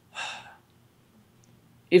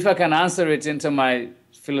 if I can answer it into my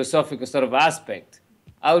philosophical sort of aspect,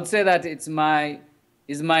 I would say that it's my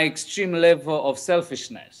extreme level of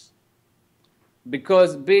selfishness.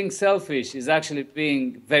 Because being selfish is actually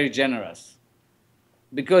being very generous.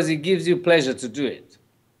 Because it gives you pleasure to do it.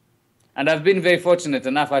 And I've been very fortunate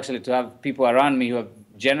enough actually to have people around me who are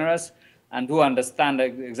generous and who understand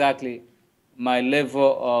exactly my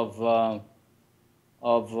level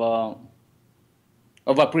of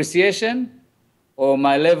appreciation or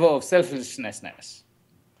my level of selfishness.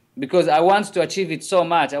 Because I want to achieve it so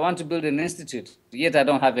much. I want to build an institute, yet I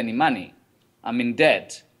don't have any money. I'm in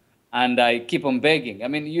debt, and I keep on begging. I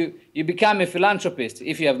mean, you become a philanthropist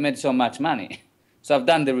if you have made so much money. So I've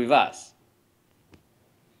done the reverse.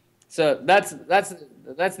 So that's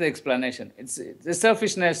the explanation. It's the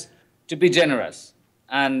selfishness to be generous,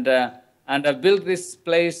 and I've built this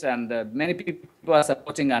place, and many people are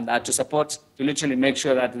supporting and are to support to literally make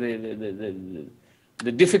sure that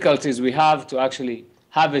the difficulties we have to actually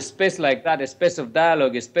have a space like that, a space of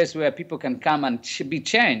dialogue, a space where people can come and be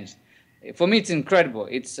changed. For me, it's incredible.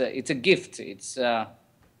 It's a gift. It's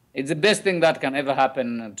the best thing that can ever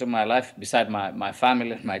happen to my life, beside my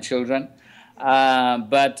family and my children.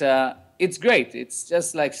 But it's great. It's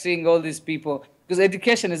just like seeing all these people. because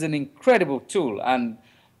education is an incredible tool, and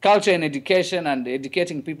culture and education and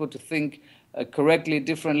educating people to think correctly,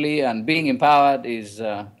 differently, and being empowered is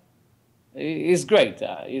great.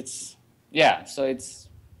 So it's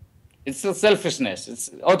still selfishness. It's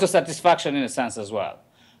auto-satisfaction in a sense as well.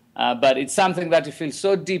 But it's something that you feel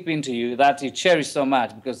so deep into you that you cherish so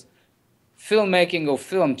much, because filmmaking or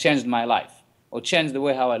film changed my life, or changed the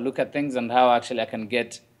way how I look at things and how actually I can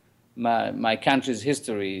get my country's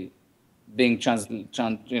history being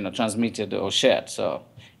transmitted or shared. So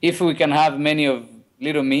if we can have many of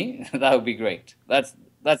little me, that would be great. That's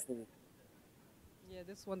yeah,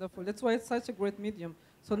 that's wonderful. That's why it's such a great medium.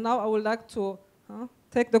 So now I would like to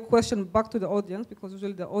take the question back to the audience, because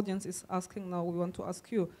usually the audience is asking. Now we want to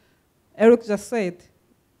ask you. Eric just said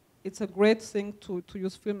it's a great thing to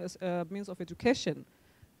use film as a means of education.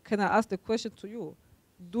 Can I ask the question to you?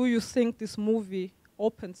 Do you think this movie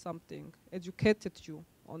opened something, educated you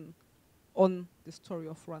on the story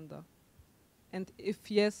of Rwanda? And if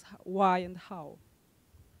yes, why and how?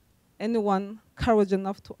 Anyone courage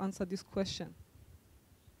enough to answer this question?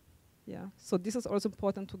 Yeah, so this is also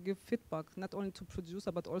important to give feedback, not only to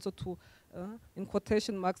producer, but also to, in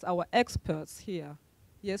quotation marks, our experts here.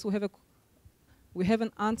 Yes, we have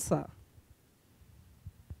an answer.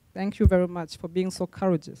 Thank you very much for being so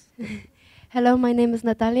courageous. Hello, my name is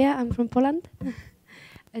Natalia. I'm from Poland.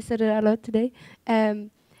 I said it a lot today.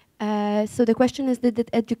 So the question is, did it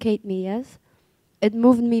educate me? Yes. It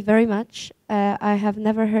moved me very much. I have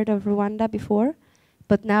never heard of Rwanda before,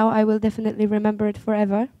 but now I will definitely remember it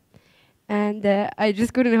forever. And I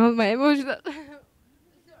just couldn't hold my emotions.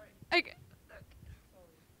 Sorry. Okay.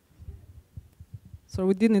 So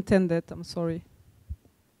we didn't intend that. I'm sorry.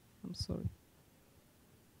 I'm sorry.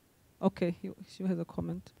 Okay, she has a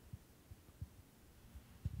comment.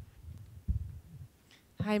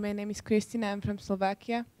 Hi, my name is Kristina. I'm from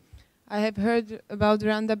Slovakia. I have heard about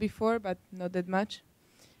Rwanda before, but not that much.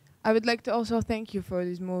 I would like to also thank you for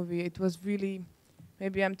this movie. It was really,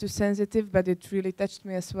 maybe I'm too sensitive, but it really touched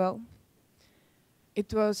me as well.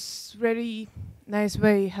 It was very nice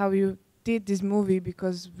way how you did this movie,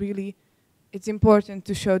 because really it's important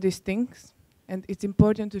to show these things, and it's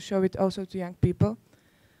important to show it also to young people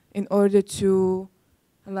in order to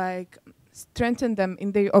strengthen them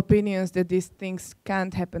in their opinions that these things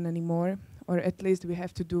can't happen anymore, or at least we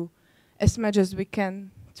have to do as much as we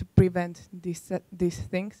can to prevent these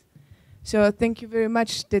things. So thank you very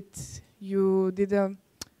much that you did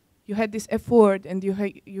you had this effort, and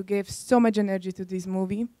you gave so much energy to this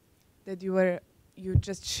movie, that you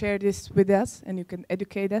just share this with us and you can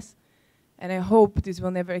educate us. And I hope this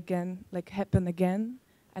will never again happen again.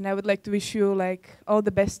 And I would like to wish you all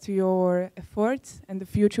the best to your efforts and the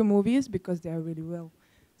future movies, because they are really well.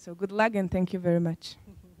 So good luck and thank you very much.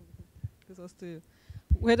 This was to you.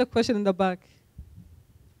 We had a question in the back.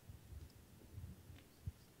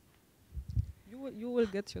 You will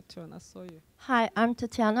get your turn. I saw you. Hi, I'm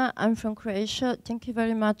Tatiana. I'm from Croatia. Thank you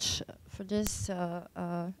very much for this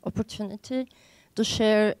opportunity to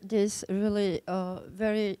share these really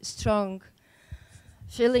very strong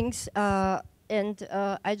feelings. And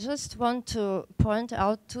I just want to point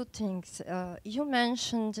out two things. You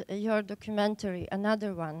mentioned your documentary,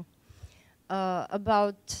 another one,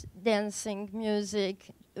 about dancing, music,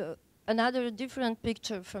 another different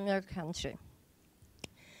picture from your country.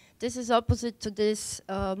 This is opposite to this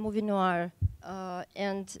movie noir.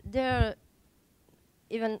 And there are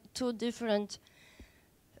even two different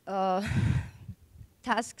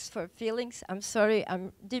tasks for feelings. I'm sorry,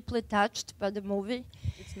 I'm deeply touched by the movie.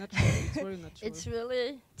 It's natural, it's very natural. It's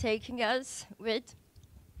really taking us with.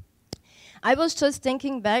 I was just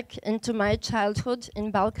thinking back into my childhood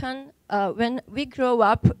in Balkan. When we grew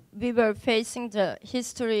up, we were facing the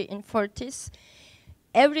history in 40s.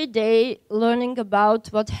 Every day learning about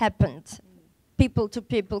what happened, people to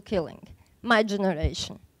people killing, my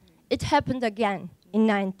generation. It happened again in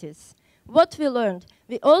 90s. What we learned,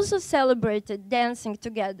 we also celebrated dancing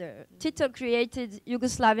together. Tito created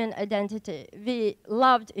Yugoslavian identity. We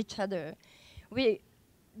loved each other. We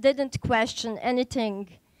didn't question anything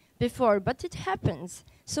before, but it happens.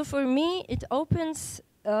 So for me, it opens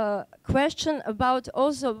a question about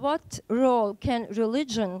also what role can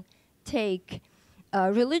religion take,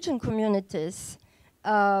 religion communities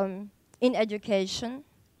in education.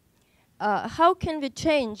 How can we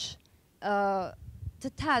change the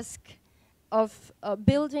task of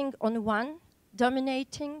building on one,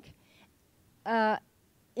 dominating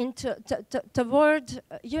toward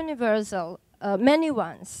universal, many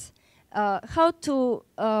ones. How to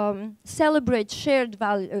celebrate shared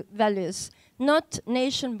values, not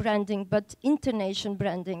nation branding, but internation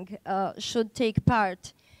branding should take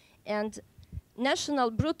part. And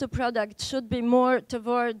national brutto product should be more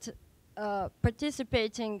toward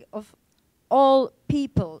participating of all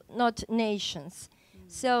people, not nations.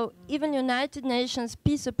 So even United Nations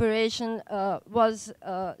peace operation was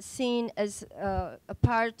seen as a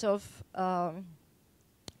part of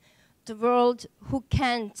the world who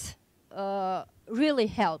can't really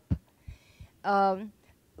help.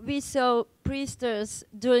 We saw priestess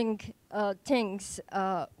doing things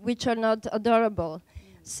which are not adorable.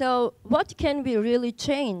 So what can we really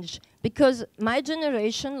change? Because my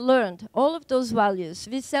generation learned all of those values.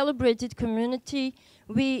 We celebrated community.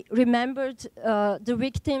 We remembered the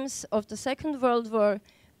victims of the Second World War,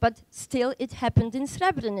 but still it happened in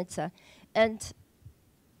Srebrenica. And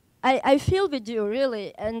I feel with you,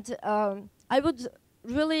 really. And I would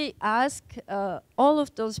really ask all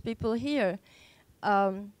of those people here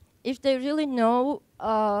if they really know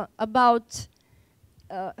about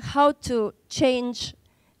how to change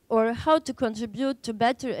or how to contribute to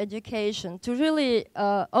better education, to really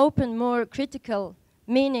open more critical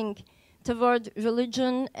meaning toward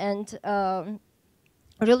religion and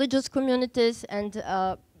religious communities and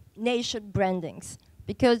nation brandings,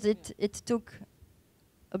 because it took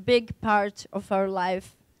a big part of our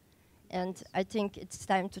life, and I think it's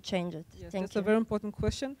time to change it. Yes, Thank that's you. a very important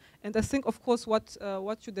question. And I think, of course, what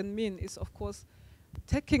you then mean is, of course,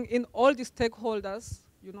 taking in all the stakeholders,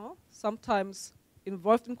 you know, sometimes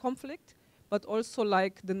involved in conflict, but also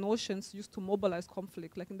like the notions used to mobilize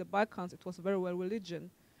conflict. Like in the Balkans, it was very well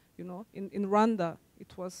religion. You know, in Rwanda,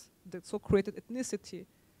 it was the so-created ethnicity.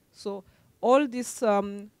 So all these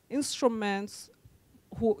instruments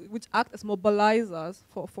which act as mobilizers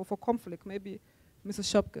for conflict. Maybe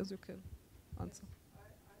Mrs. Schoepges, you can answer.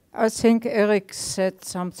 I think Eric said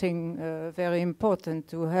something very important,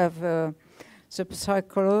 to have the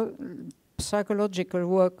psychological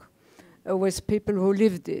work with people who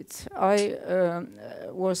lived it. I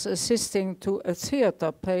was assisting to a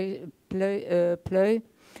theater play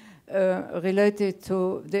related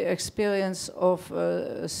to the experience of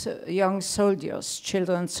young soldiers,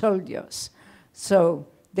 children soldiers. So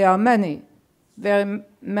there are many, very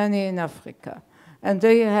many in Africa. And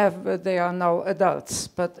they are now adults.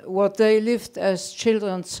 But what they lived as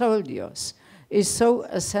children soldiers is so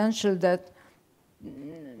essential that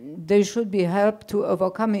they should be helped to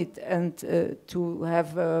overcome it and to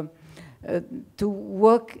have to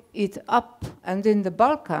work it up. And in the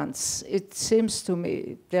Balkans, it seems to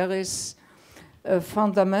me, there is a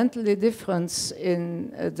fundamentally difference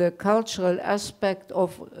in the cultural aspect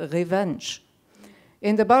of revenge.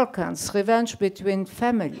 In the Balkans, revenge between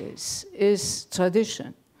families is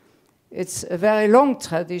tradition. It's a very long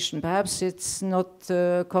tradition. Perhaps it's not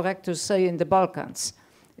correct to say in the Balkans.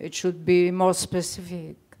 It should be more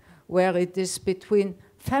specific, where it is between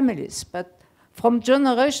families. But from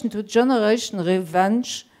generation to generation,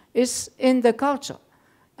 revenge is in the culture.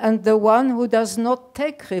 And the one who does not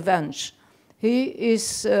take revenge, he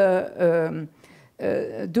is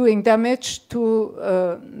doing damage to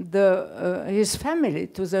his family,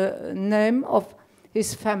 to the name of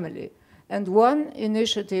his family. And one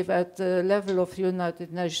initiative at the level of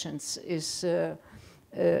United Nations is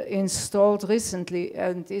installed recently,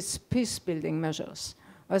 and it's peace-building measures.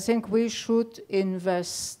 I think we should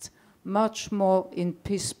invest much more in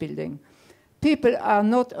peace-building. People are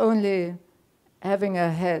not only having a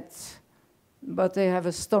head, but they have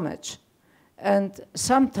a stomach. And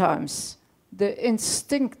sometimes the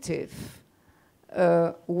instinctive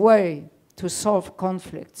way to solve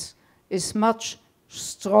conflicts is much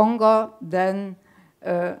stronger than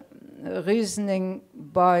reasoning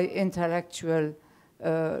by intellectual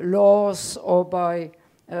laws or by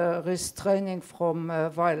restraining from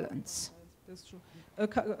violence. That's true.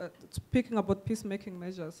 Speaking about peacemaking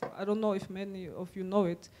measures, I don't know if many of you know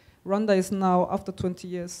it. Rwanda is now, after 20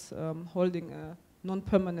 years, holding a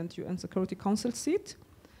non-permanent UN Security Council seat.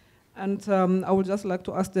 And I would just like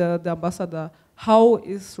to ask the ambassador, how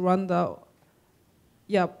is Rwanda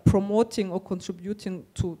promoting or contributing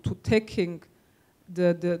to taking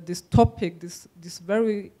this topic, this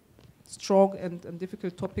very strong and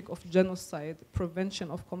difficult topic of genocide, prevention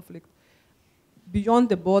of conflict, beyond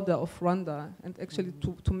the border of Rwanda, and actually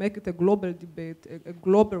to make it a global debate, a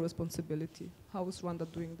global responsibility? How is Rwanda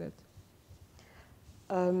doing that?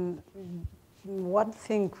 One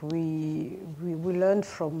thing we learned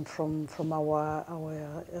from our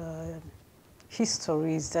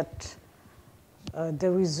history is that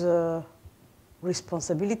there is a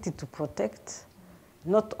responsibility to protect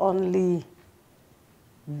not only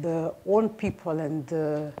the own people and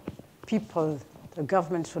the people. The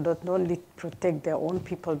government should not only protect their own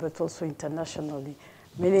people, but also internationally,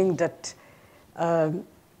 meaning that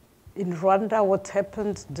in Rwanda, what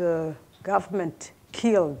happened, the government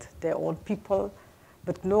killed their own people,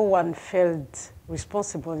 but no one felt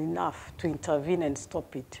responsible enough to intervene and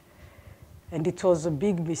stop it. And it was a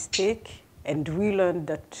big mistake, and we learned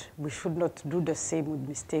that we should not do the same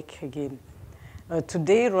mistake again.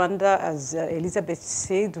 Today, Rwanda, as Elisabeth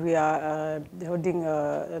said, we are holding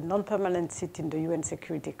a non-permanent seat in the UN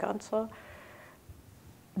Security Council.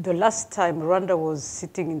 The last time Rwanda was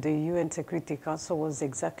sitting in the UN Security Council was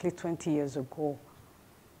exactly 20 years ago,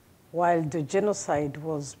 while the genocide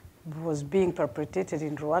was being perpetrated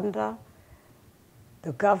in Rwanda.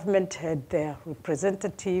 The government had their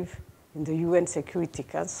representative in the UN Security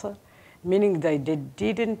Council, meaning that they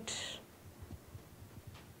didn't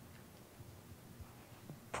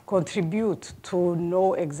contribute to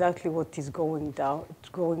know exactly what is going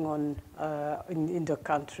on in the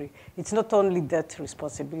country. It's not only that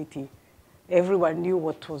responsibility. Everyone knew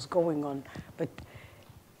what was going on, but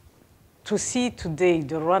to see today,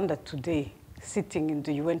 the Rwanda today, sitting in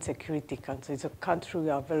the UN Security Council, is a country we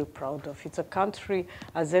are very proud of. It's a country,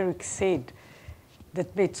 as Eric said,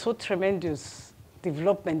 that made so tremendous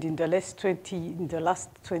development in the last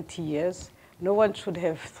 20 years. No one should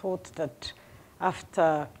have thought that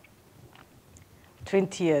after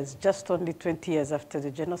 20 years, just only 20 years after the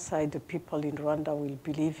genocide, the people in Rwanda will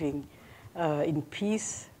be living in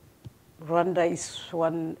peace. Rwanda is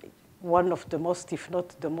one of the most, if not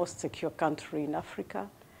the most secure country in Africa.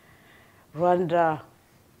 Rwanda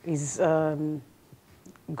is having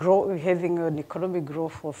an economic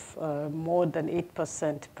growth of more than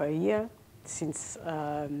 8% per year since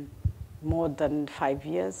more than 5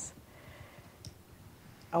 years.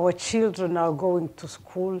 Our children are going to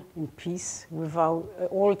school in peace.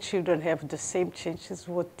 All children have the same chances,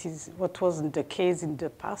 what wasn't the case in the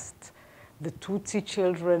past. The Tutsi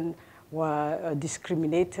children were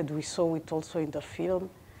discriminated. We saw it also in the film.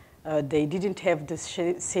 They didn't have the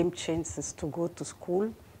same chances to go to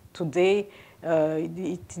school. Today,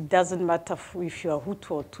 it doesn't matter if you are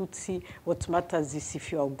Hutu or Tutsi. What matters is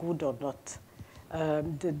if you are good or not.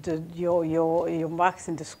 Your marks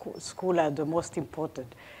in the school are the most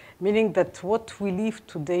important. Meaning that what we live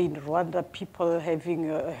today in Rwanda, people having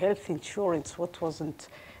health insurance, what wasn't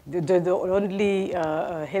the only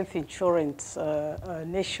health insurance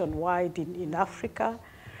nationwide in Africa,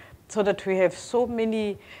 so that we have so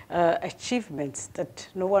many achievements that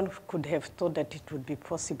no one could have thought that it would be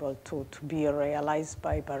possible to be realized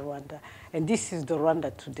by Rwanda. And this is the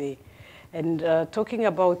Rwanda today. And talking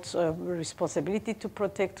about responsibility to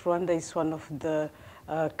protect, Rwanda is one of the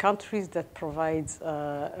countries that provides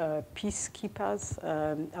peacekeepers.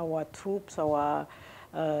 Our troops, our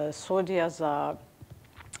soldiers are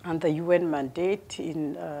under UN mandate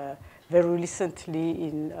very recently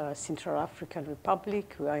in Central African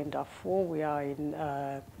Republic. We are in Darfur, we are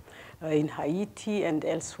in Haiti and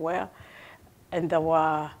elsewhere. And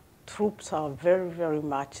our troops are very, very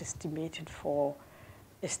much esteemed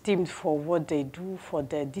for what they do, for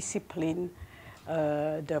their discipline,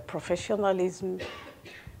 their professionalism.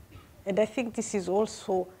 And I think this is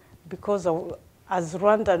also because as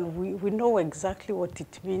Rwandan, we know exactly what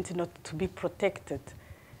it means not to be protected.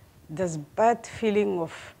 There's bad feeling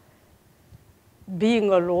of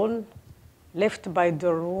being alone, left by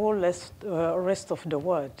the rest of the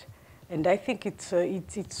world. And I think it's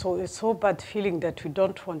so bad feeling that we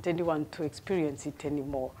don't want anyone to experience it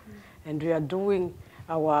anymore. And we are doing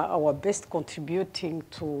our best, contributing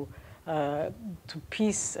to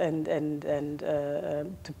peace and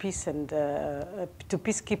to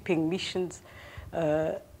peacekeeping missions.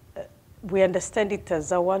 We understand it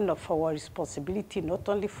as one of our responsibility, not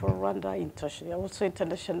only for Rwanda, also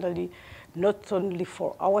internationally, not only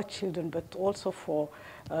for our children, but also for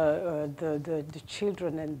the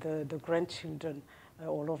children and the grandchildren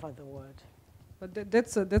all over the world. But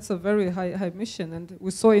that's a very high mission, and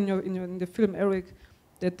we saw in the film, Eric,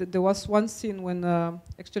 that there was one scene when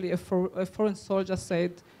actually a foreign soldier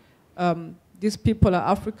said, "These people are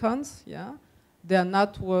Africans, yeah, they are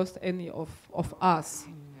not worth any of us."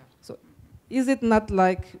 So, is it not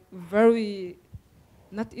like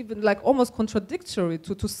not even like almost contradictory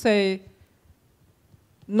to say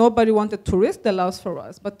nobody wanted to risk their lives for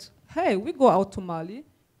us, but hey, we go out to Mali,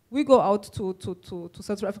 we go out to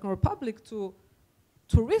Central African Republic to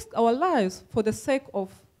risk our lives for the sake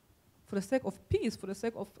of peace, for the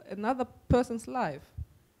sake of another person's life.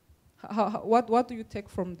 What do you take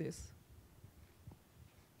from this?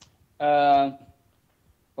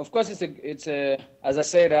 Of course, it's a. As I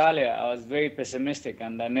said earlier, I was very pessimistic,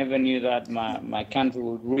 and I never knew that my country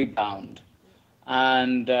would rebound.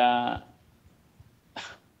 And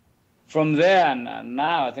from there and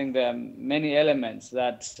now, I think there are many elements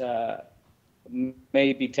that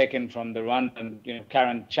may be taken from the Rwandan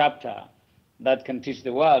current chapter that can teach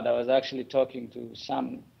the world. I was actually talking to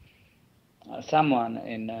someone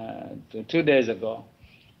 2 days ago,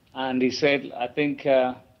 and he said, I think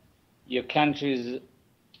your country's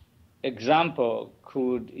example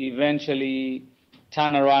could eventually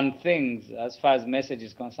turn around things as far as message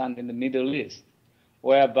is concerned in the Middle East,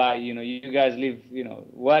 whereby you guys live,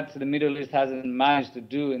 what the Middle East hasn't managed to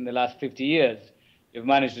do in the last 50 years, you've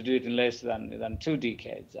managed to do it in less than 2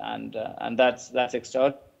 decades, and that's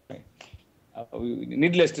extraordinary.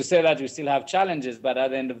 Needless to say that we still have challenges, but at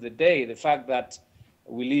the end of the day, the fact that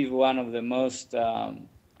we live one of the most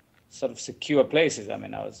sort of secure places. I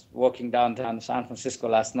mean, I was walking downtown San Francisco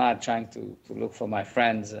last night trying to look for my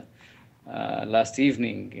friends last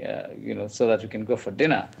evening, so that we can go for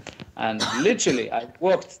dinner. And literally, I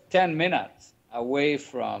walked 10 minutes away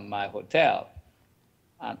from my hotel,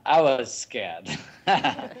 and I was scared.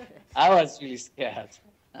 I was really scared.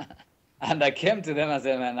 And I came to them and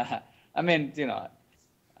said, man,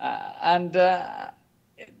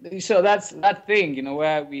 so that's that thing,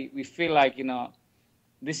 where we feel like,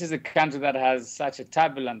 this is a country that has such a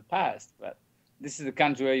turbulent past, but this is a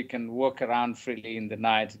country where you can walk around freely in the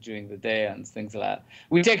night, during the day, and things like that.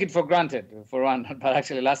 We take it for granted for one, but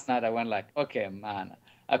actually last night I went like, okay, man,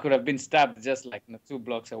 I could have been stabbed just like 2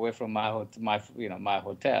 blocks away from my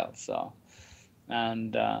hotel. So,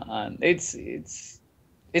 and it's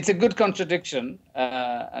a good contradiction,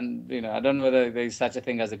 and I don't know whether there is such a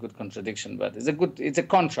thing as a good contradiction, but it's a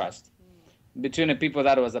contrast between a people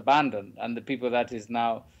that was abandoned and the people that is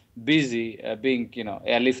now busy being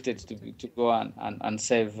airlifted to go and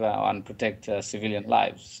save and protect civilian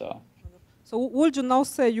lives. So would you now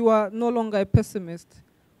say you are no longer a pessimist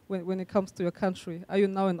when it comes to your country? Are you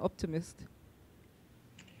now an optimist?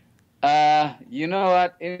 You know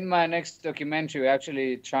what? In my next documentary, we're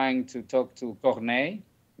actually trying to talk to Corneille,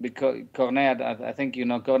 because Corneille, I think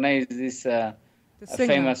Corneille is this a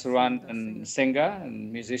famous Rwandan singer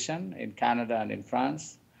and musician in Canada and in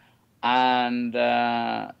France. And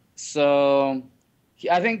so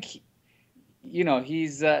I think,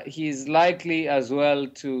 he's likely as well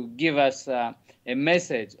to give us a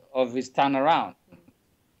message of his turnaround.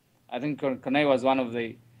 I think Corneille was one of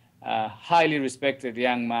the highly respected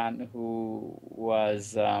young man who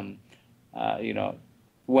was,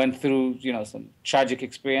 went through, some tragic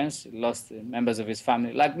experience, lost members of his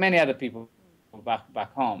family, like many other people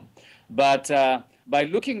back home. But by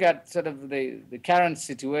looking at sort of the current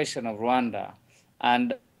situation of Rwanda,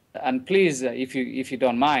 and please, if you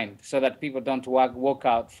don't mind, so that people don't walk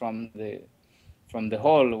out from the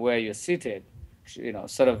hall where you're seated,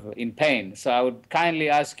 sort of in pain. So I would kindly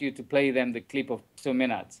ask you to play them the clip of 2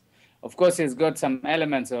 minutes. Of course, it's got some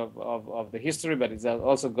elements of the history, but it's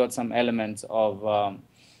also got some elements of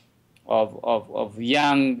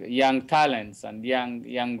young talents and young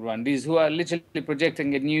Rwandese who are literally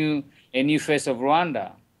projecting a new face of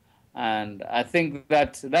Rwanda. And I think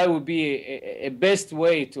that would be a best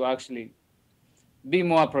way to actually be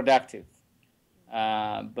more productive.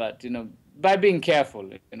 But by being careful,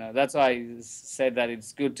 that's why I said that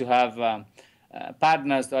it's good to have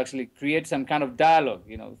partners to actually create some kind of dialogue.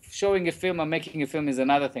 Showing a film or making a film is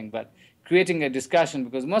another thing, but creating a discussion,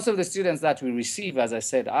 because most of the students that we receive, as I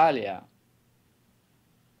said earlier,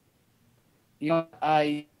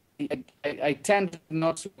 I tend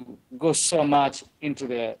not to go so much into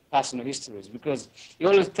their personal histories, because it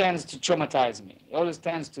always tends to traumatize me. It always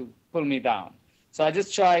tends to pull me down. So I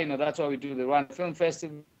just try, that's why we do the Rwanda Film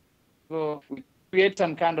Festival. We create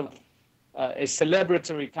some kind of a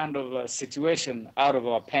celebratory kind of situation out of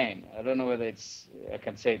our pain. I don't know whether I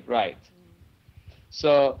can say it right.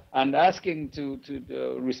 So, and asking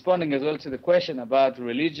responding as well to the question about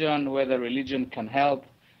religion, whether religion can help.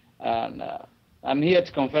 And I'm here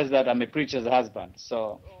to confess that I'm a preacher's husband.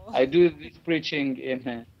 So I do this preaching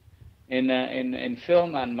in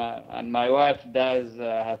film, and my wife does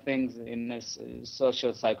her things in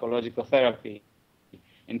social psychological therapy,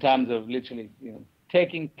 in terms of literally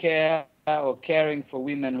taking care or caring for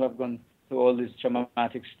women who have gone through all these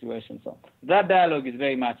traumatic situations. So that dialogue is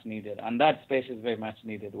very much needed, and that space is very much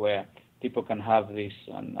needed, where people can have this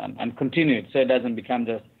and continue it, so it doesn't become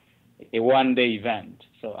just a one-day event.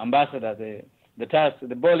 So, Ambassador, the task,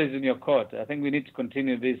 the ball is in your court. I think we need to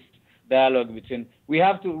continue this dialogue between. We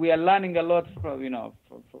are learning a lot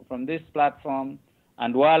from this platform,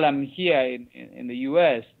 and while I'm here in the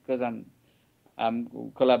U.S., because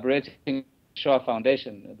I'm collaborating with Shaw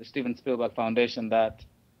Foundation, the Steven Spielberg Foundation that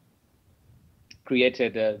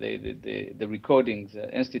created the Recordings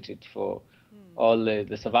Institute for all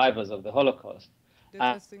the survivors of the Holocaust.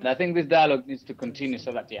 And I think this dialogue needs to continue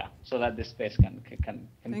so that the space can continue.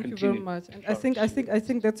 Thank you very much. And I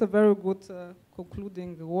think that's a very good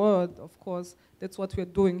concluding word. Of course, that's what we're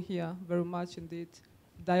doing here very much indeed.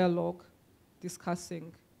 Dialogue,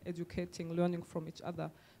 discussing, educating, learning from each other.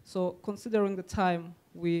 So considering the time,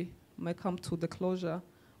 we may come to the closure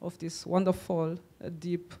of this wonderful,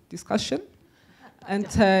 deep discussion. And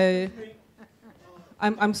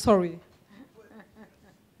I'm sorry.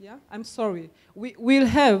 Yeah, I'm sorry. We'll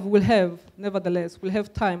have, nevertheless, we'll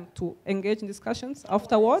have time to engage in discussions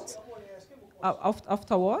afterwards.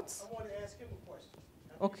 Afterwards. I want to ask him a question.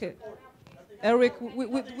 Okay. Eric,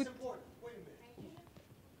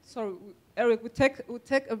 sorry, Eric, we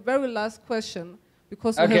take a very last question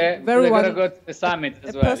because we have very we're gonna go to the summit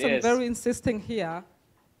as well. person yes. very insisting here.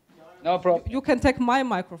 No problem. You can take my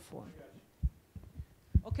microphone.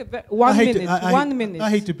 Okay, 1 minute. 1 minute. I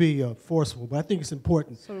hate to be forceful, but I think it's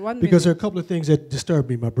important Sorry, because there are a couple of things that disturb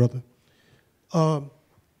me, my brother.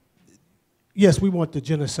 Yes, we want the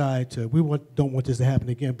genocide to, don't want this to happen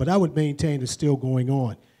again, but I would maintain it's still going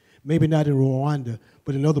on. Maybe not in Rwanda,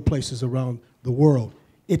 but in other places around the world.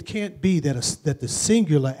 It can't be that the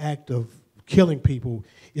singular act of killing people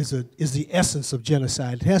is the essence of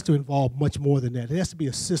genocide. It has to involve much more than that. It has to be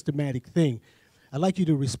a systematic thing. I'd like you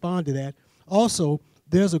to respond to that. Also,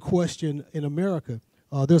 there's a question in America.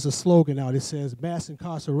 There's a slogan out. It says mass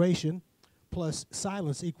incarceration plus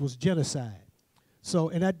silence equals genocide. So,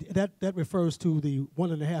 and that refers to the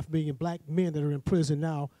 1.5 million black men that are in prison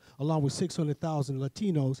now, along with 600,000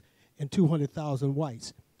 Latinos and 200,000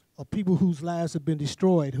 whites. People whose lives have been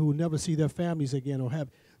destroyed, who will never see their families again, or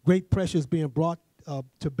have great pressures being brought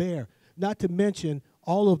to bear. Not to mention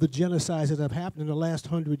all of the genocides that have happened in the last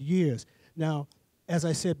 100 years. Now, as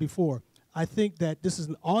I said before, I think that this is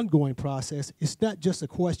an ongoing process. It's not just a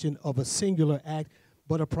question of a singular act,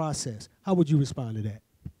 but a process. How would you respond to that?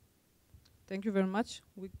 Thank you very much.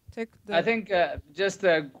 We take the. I think just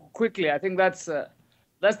quickly, I think that's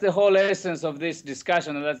the whole essence of this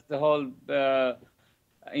discussion, and that's the whole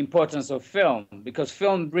importance of film, because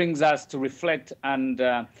film brings us to reflect and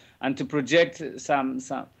to project some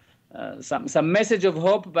message of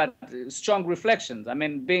hope, but strong reflections. I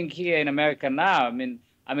mean, being here in America now, I mean,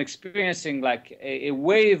 I'm experiencing like a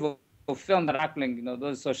wave of film that are tackling,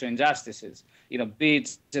 those social injustices, be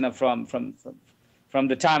it, from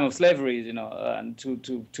the time of slavery, and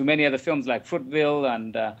to many other films like Fruitville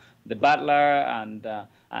and The Butler and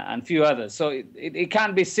a few others. So it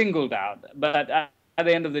can't be singled out, but at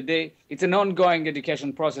the end of the day, it's an ongoing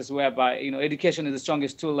education process whereby, education is the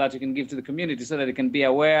strongest tool that you can give to the community so that they can be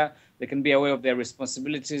aware of their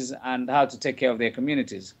responsibilities and how to take care of their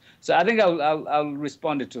communities. So I think I'll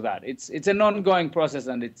respond to that. It's an ongoing process,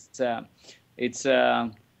 and it's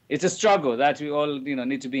a struggle that we all,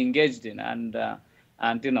 need to be engaged in, and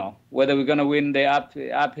whether we're going to win the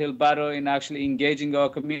uphill battle in actually engaging our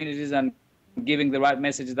communities and giving the right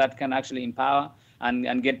message that can actually empower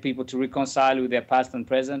and get people to reconcile with their past and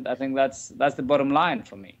present. I think that's the bottom line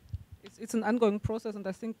for me. It's an ongoing process, and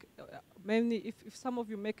I think mainly if some of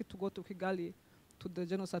you make it to go to Kigali, to the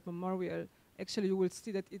Genocide Memorial, actually you will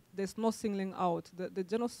see that there's no singling out. The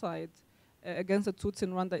genocide against the Tutsi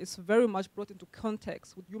in Rwanda is very much brought into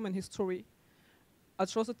context with human history,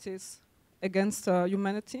 atrocities against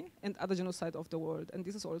humanity, and other genocide of the world. And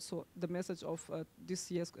this is also the message of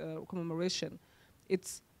this year's commemoration.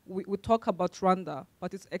 We talk about Rwanda,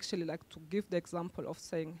 but it's actually like to give the example of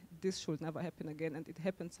saying this should never happen again, and it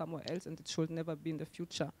happened somewhere else, and it should never be in the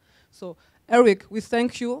future. So, Eric, we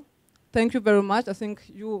thank you. Thank you very much. I think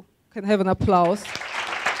you can have an applause.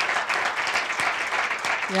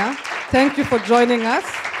 Yeah. Thank you for joining us.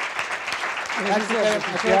 Thank you very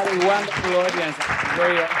much. You have a wonderful audience.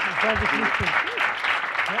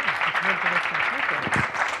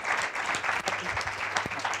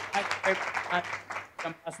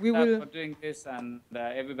 We will for doing this, and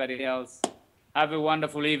everybody else. Have a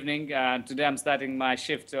wonderful evening. Today I'm starting my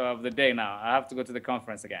shift of the day now. I have to go to the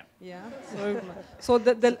conference again. Yeah. So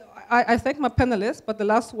I thank my panelists, but the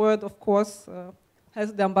last word, of course,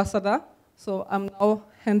 has the ambassador. So I'm now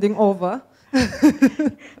handing over.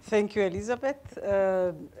 Thank you, Elisabeth.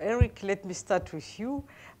 Eric, let me start with you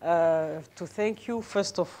to thank you,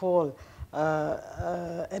 first of all,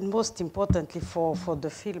 and most importantly for the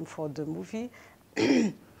film, for the movie.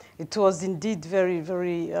 It was indeed very,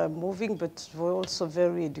 very moving, but also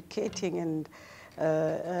very educating. And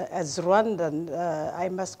as Rwandan, I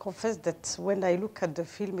must confess that when I look at the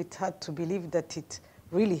film, it's hard to believe that it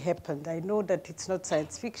really happened. I know that it's not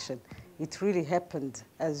science fiction. It really happened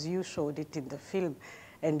as you showed it in the film,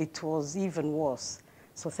 and it was even worse.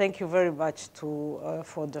 So thank you very much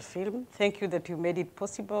for the film. Thank you that you made it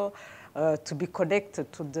possible to be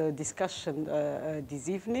connected to the discussion this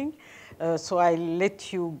evening. So I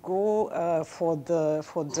let you go for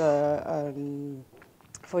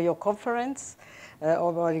your conference.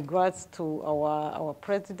 Our regards to our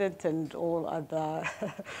president and all other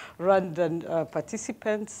Rwandan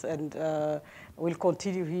participants, and we'll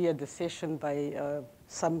continue here the session by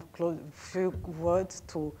some few words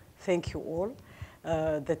to thank you all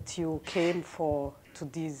that you came to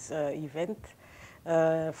this event.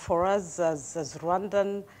 For us as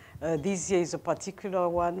Rwandan, this year is a particular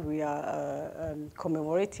one. We are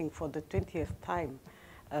commemorating for the 20th time.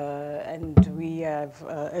 And we have,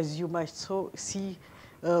 as you might see,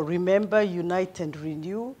 remember, unite, and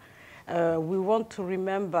renew. We want to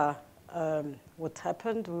remember what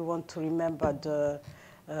happened. We want to remember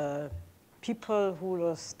the people who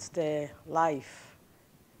lost their life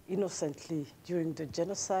innocently during the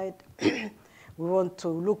genocide. We want to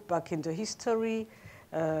look back into history,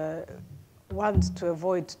 want to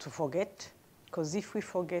avoid to forget, because if we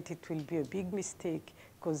forget, it will be a big mistake,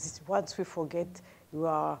 because once we forget, you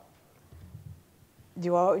are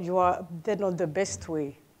then on the best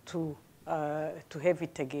way to have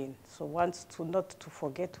it again. So once not to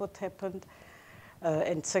forget what happened,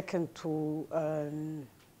 and second to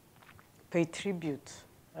pay tribute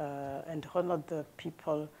and honor the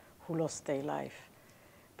people who lost their life.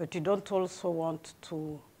 But you don't also want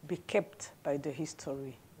to be kept by the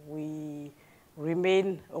history. We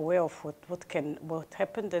remain aware of what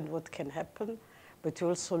happened and what can happen, but you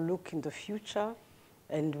also look in the future,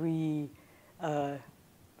 and we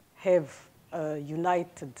have a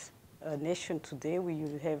united nation today. We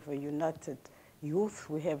have a united youth.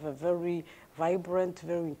 We have a very vibrant,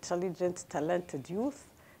 very intelligent, talented youth.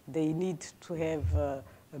 They need to have a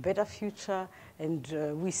better future, and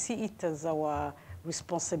we see it as our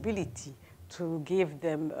responsibility to give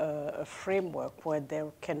them a framework where they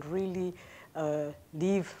can really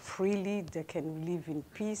live freely, they can live in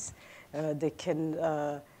peace, they can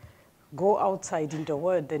go outside in the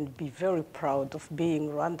world and be very proud of being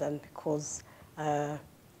Rwandan, because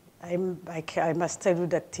I must tell you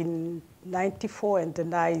that in '94 and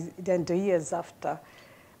then the years after,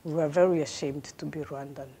 we were very ashamed to be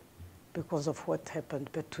Rwandan because of what happened.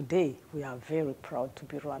 But today, we are very proud to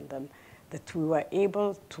be Rwandan, that we were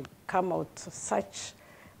able to come out of such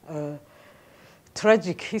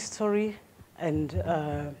tragic history and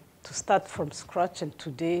to start from scratch, and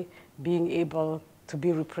today being able to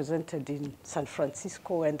be represented in San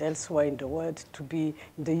Francisco and elsewhere in the world, to be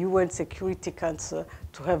in the UN Security Council,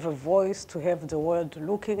 to have a voice, to have the world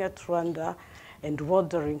looking at Rwanda and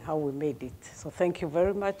wondering how we made it. So thank you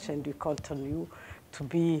very much, and we count on you to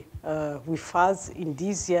be with us in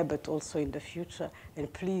this year, but also in the future.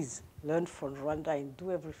 And please learn from Rwanda and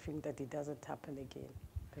do everything that it doesn't happen again.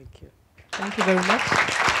 Thank you. Thank you very much.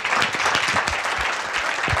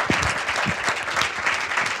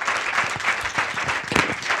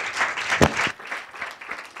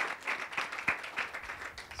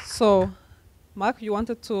 So, Mark, you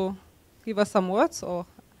wanted to give us some words, or?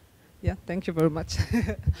 Yeah, thank you very much.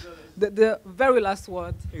 The very last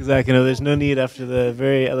word. Exactly. No, there's no need after the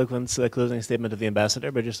very eloquent closing statement of the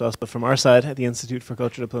ambassador, but just also from our side at the Institute for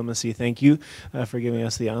Cultural Diplomacy, thank you for giving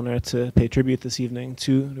us the honor to pay tribute this evening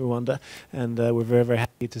to Rwanda. And we're very, very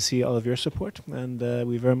happy to see all of your support. And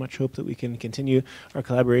we very much hope that we can continue our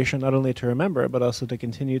collaboration, not only to remember, but also to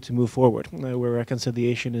continue to move forward, where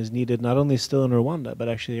reconciliation is needed, not only still in Rwanda, but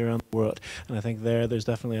actually around the world. And I think there's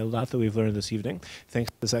definitely a lot that we've learned this evening, thanks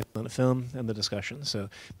to this excellent film and the discussion. So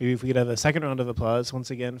maybe if we could have a second round of applause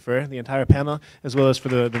once again for the entire panel, as well as for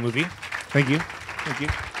the movie. Thank you. Thank you.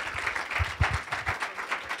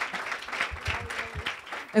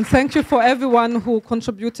 And thank you for everyone who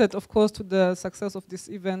contributed, of course, to the success of this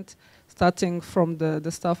event, starting from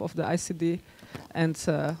the staff of the ICD and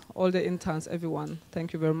all the interns, everyone.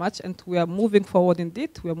 Thank you very much. And we are moving forward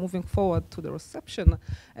indeed. We are moving forward to the reception.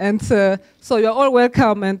 And so you're all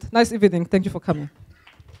welcome, and nice evening. Thank you for coming.